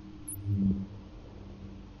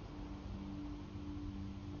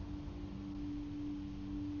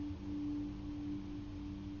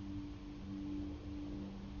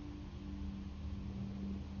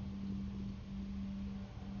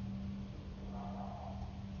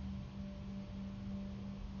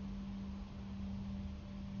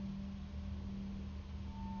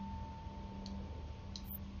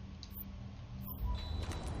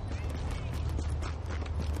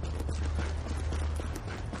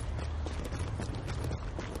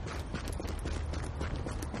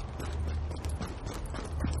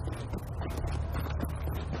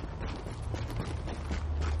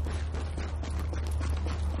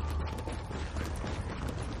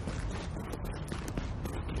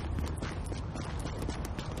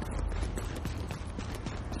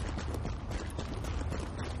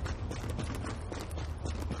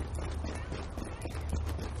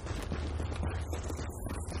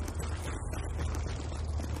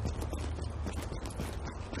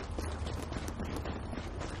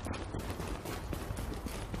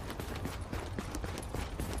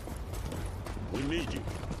 We need you.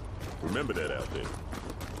 Remember that out there.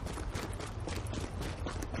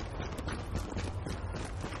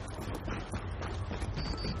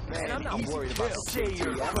 Man, I'm not worried about safety.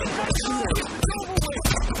 Warning.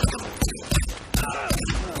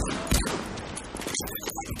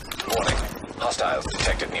 Hostiles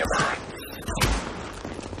detected nearby.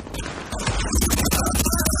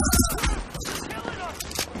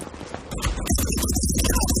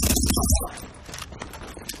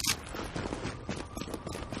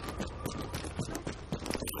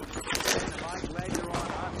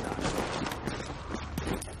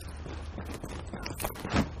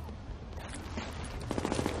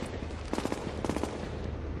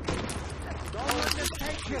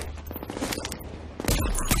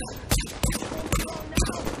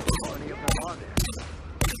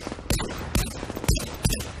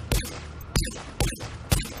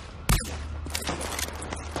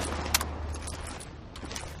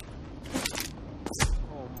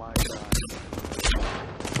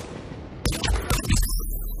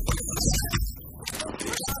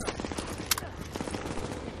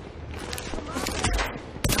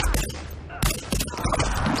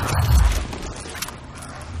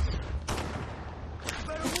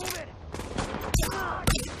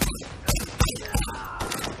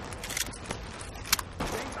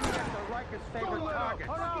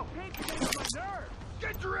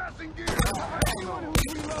 Get your ass in gear!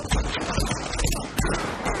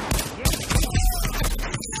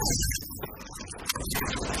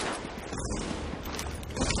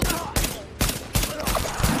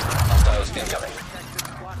 Hostiles incoming.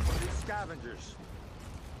 Scavengers.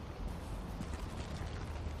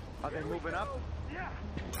 Are they moving up? Yeah.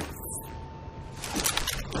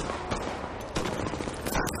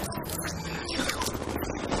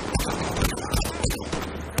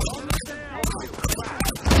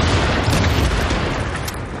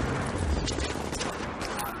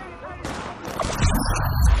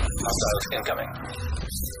 Hostiles incoming.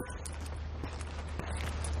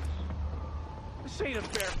 This ain't a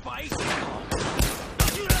fair fight.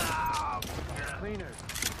 Cleaners.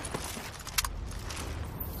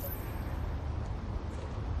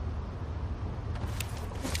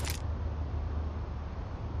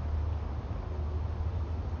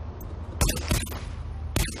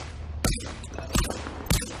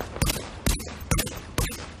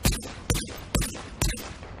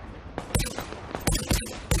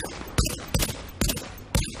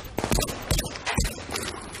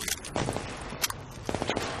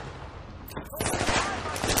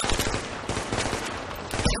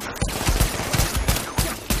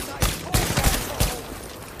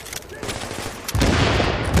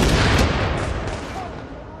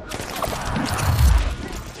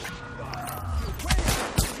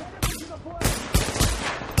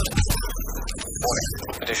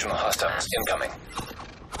 Additional hostiles incoming.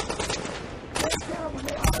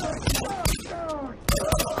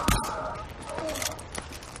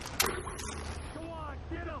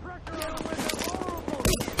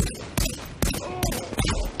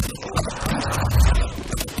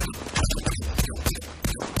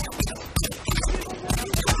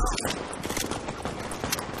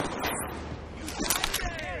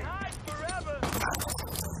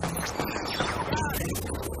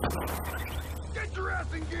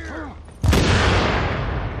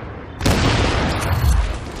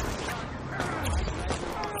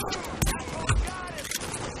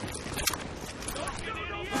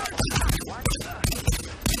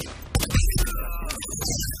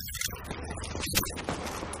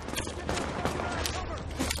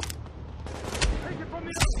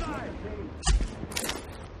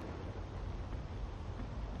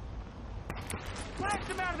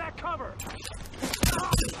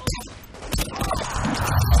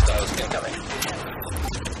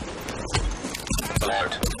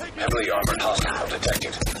 Heavily armored hostile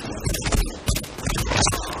detected.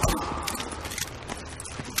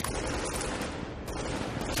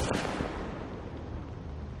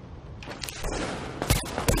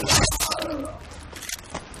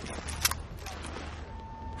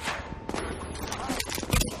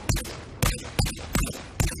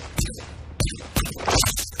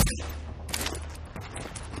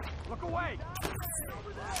 Look away!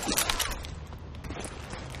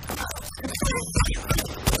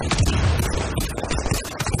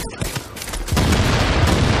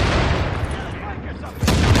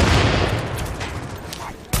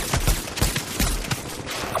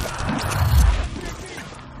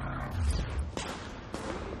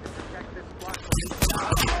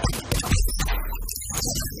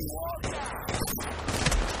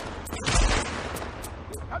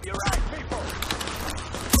 Have your eyes, people!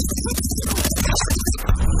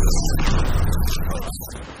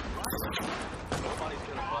 Nobody's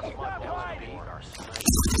gonna bust my balls to beat our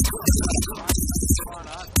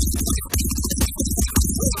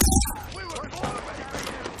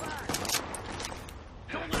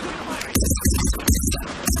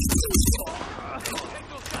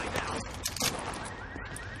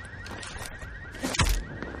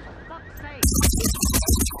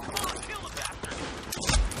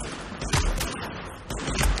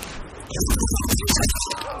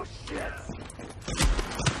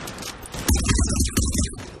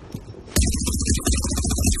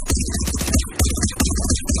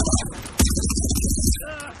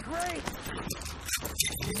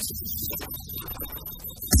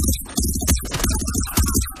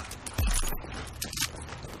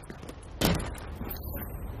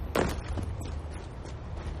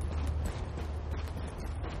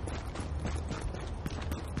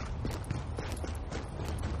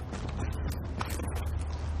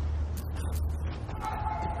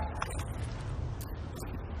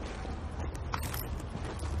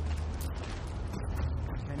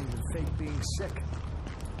Fake being sick.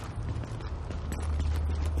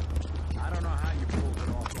 I don't know how you pulled it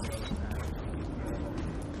off on those guys.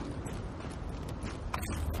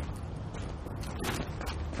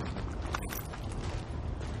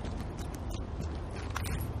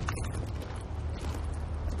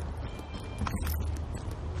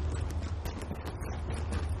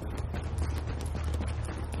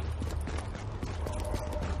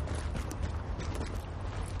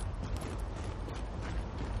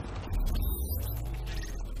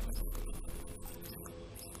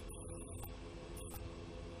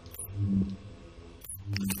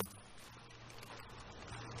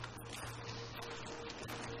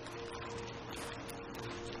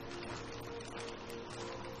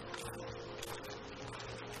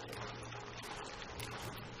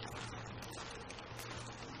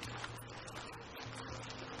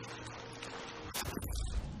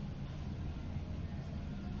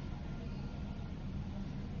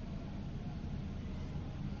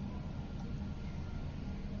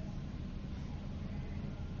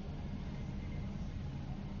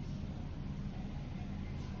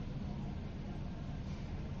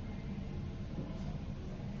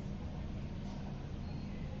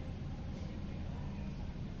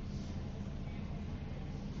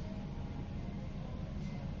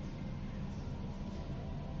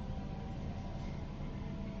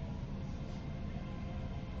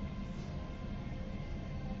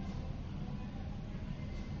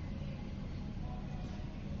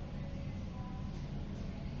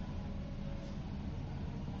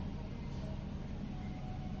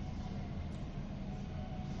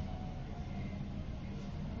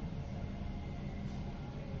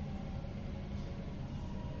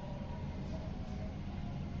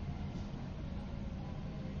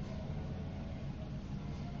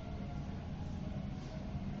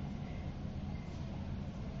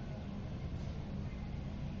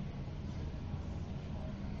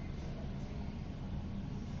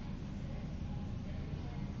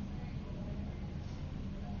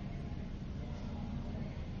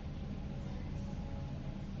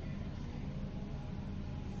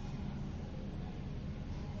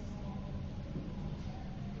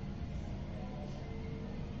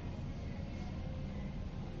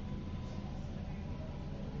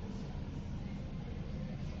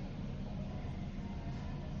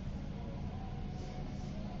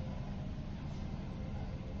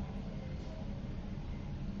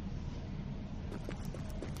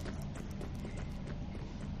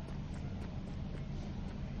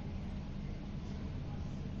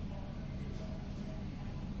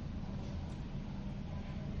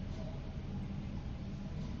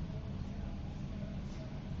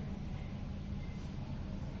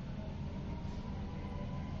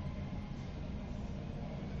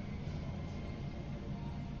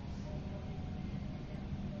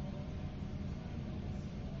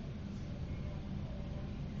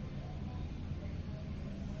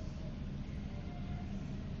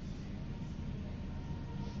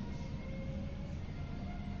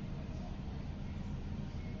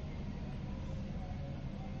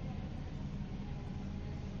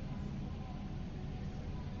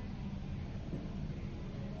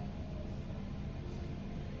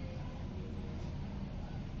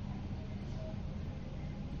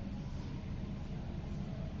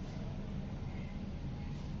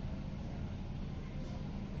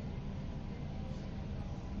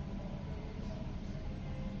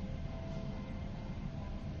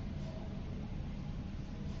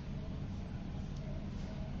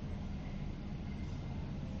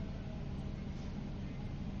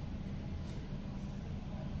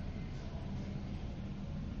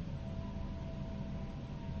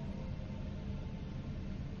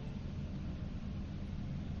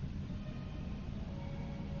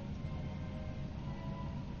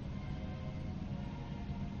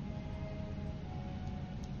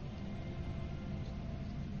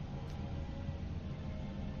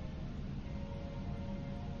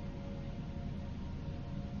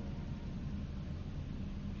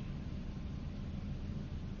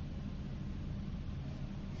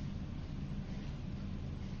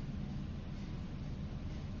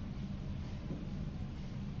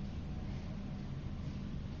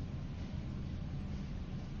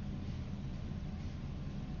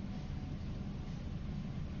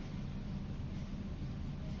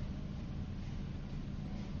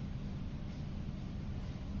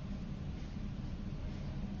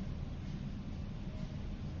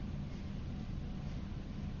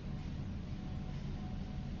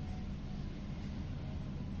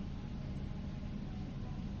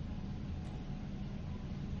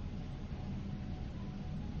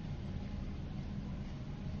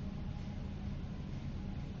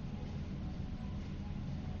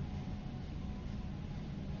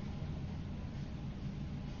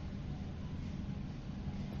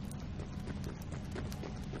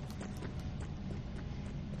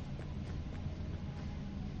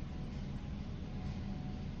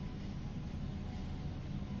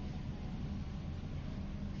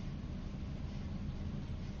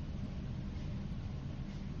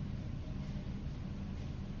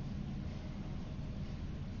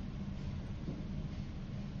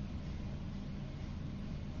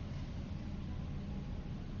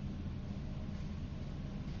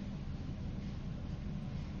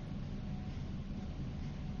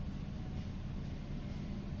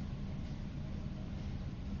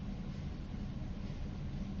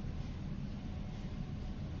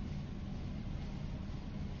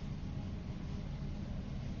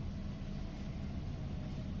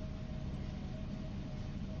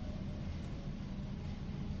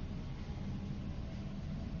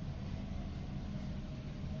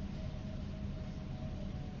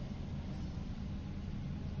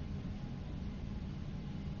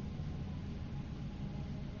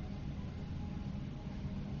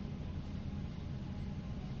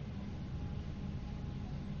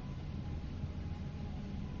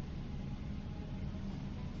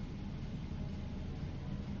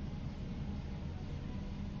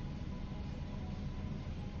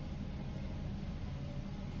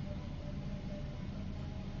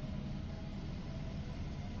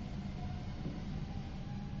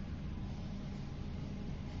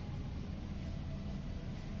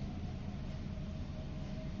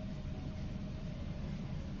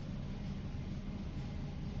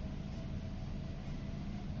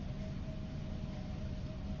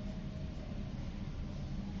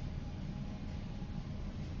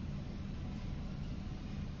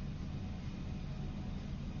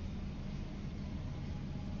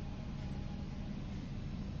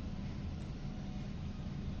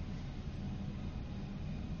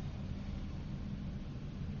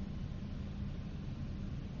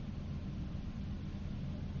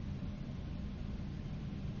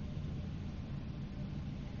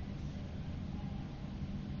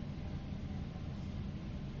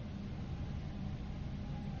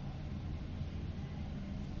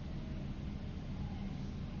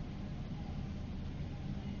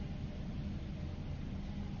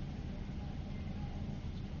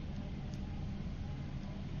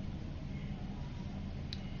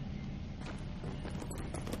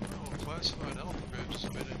 Classified Alpha Bridge is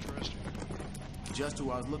a bit interesting. Just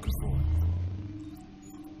who I was looking for.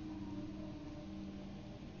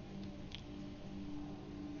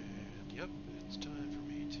 And yep, it's time for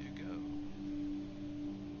me to go.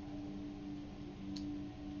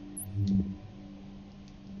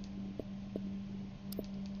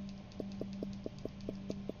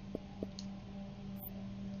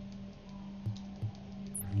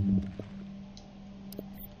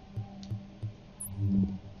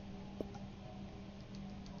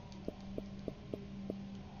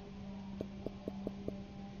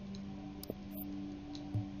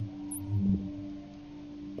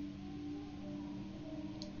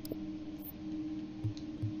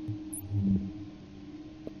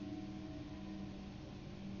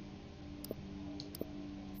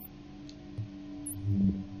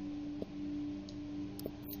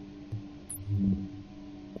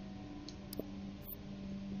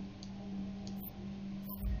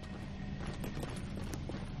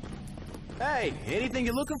 Hey, anything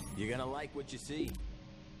you're looking for? You're gonna like what you see.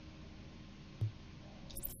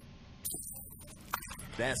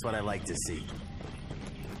 That's what I like to see.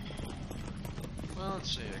 Well,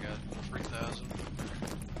 let's see, I got 3,000.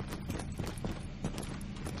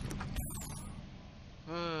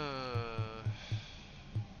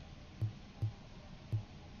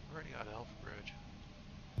 Already got Alpha Bridge.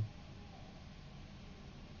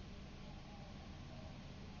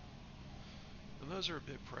 And those are a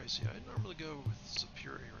bit pricey. I normally go with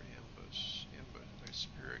Superior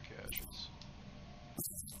Superior caches.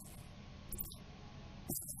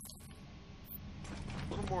 A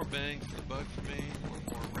little more bang for the buck for me, a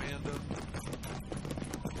little more random.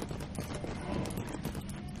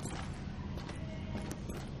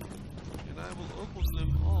 And I will open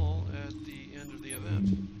them all at the end of the event.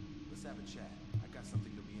 Let's have a chat. I got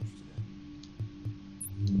something to be interested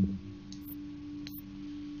in.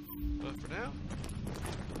 But for now,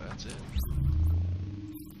 that's it.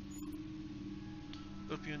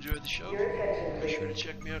 Hope you enjoyed the show. Be sure to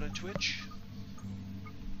check me out on Twitch.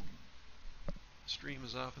 Stream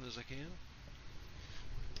as often as I can.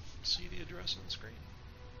 See the address on the screen.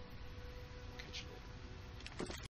 Catch you later.